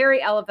 I'm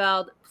Carrie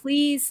Eleveld.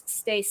 Please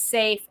stay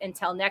safe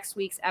until next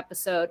week's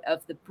episode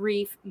of The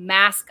Brief.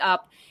 Mask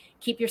up.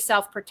 Keep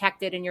yourself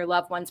protected and your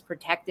loved ones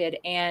protected.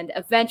 And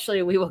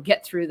eventually we will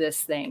get through this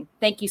thing.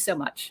 Thank you so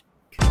much.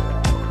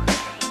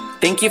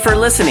 Thank you for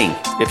listening.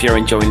 If you're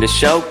enjoying the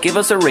show, give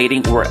us a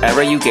rating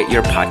wherever you get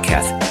your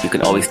podcasts. You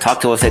can always talk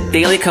to us at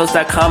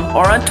dailykos.com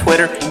or on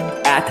Twitter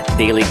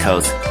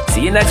 @dailykos.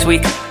 See you next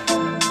week.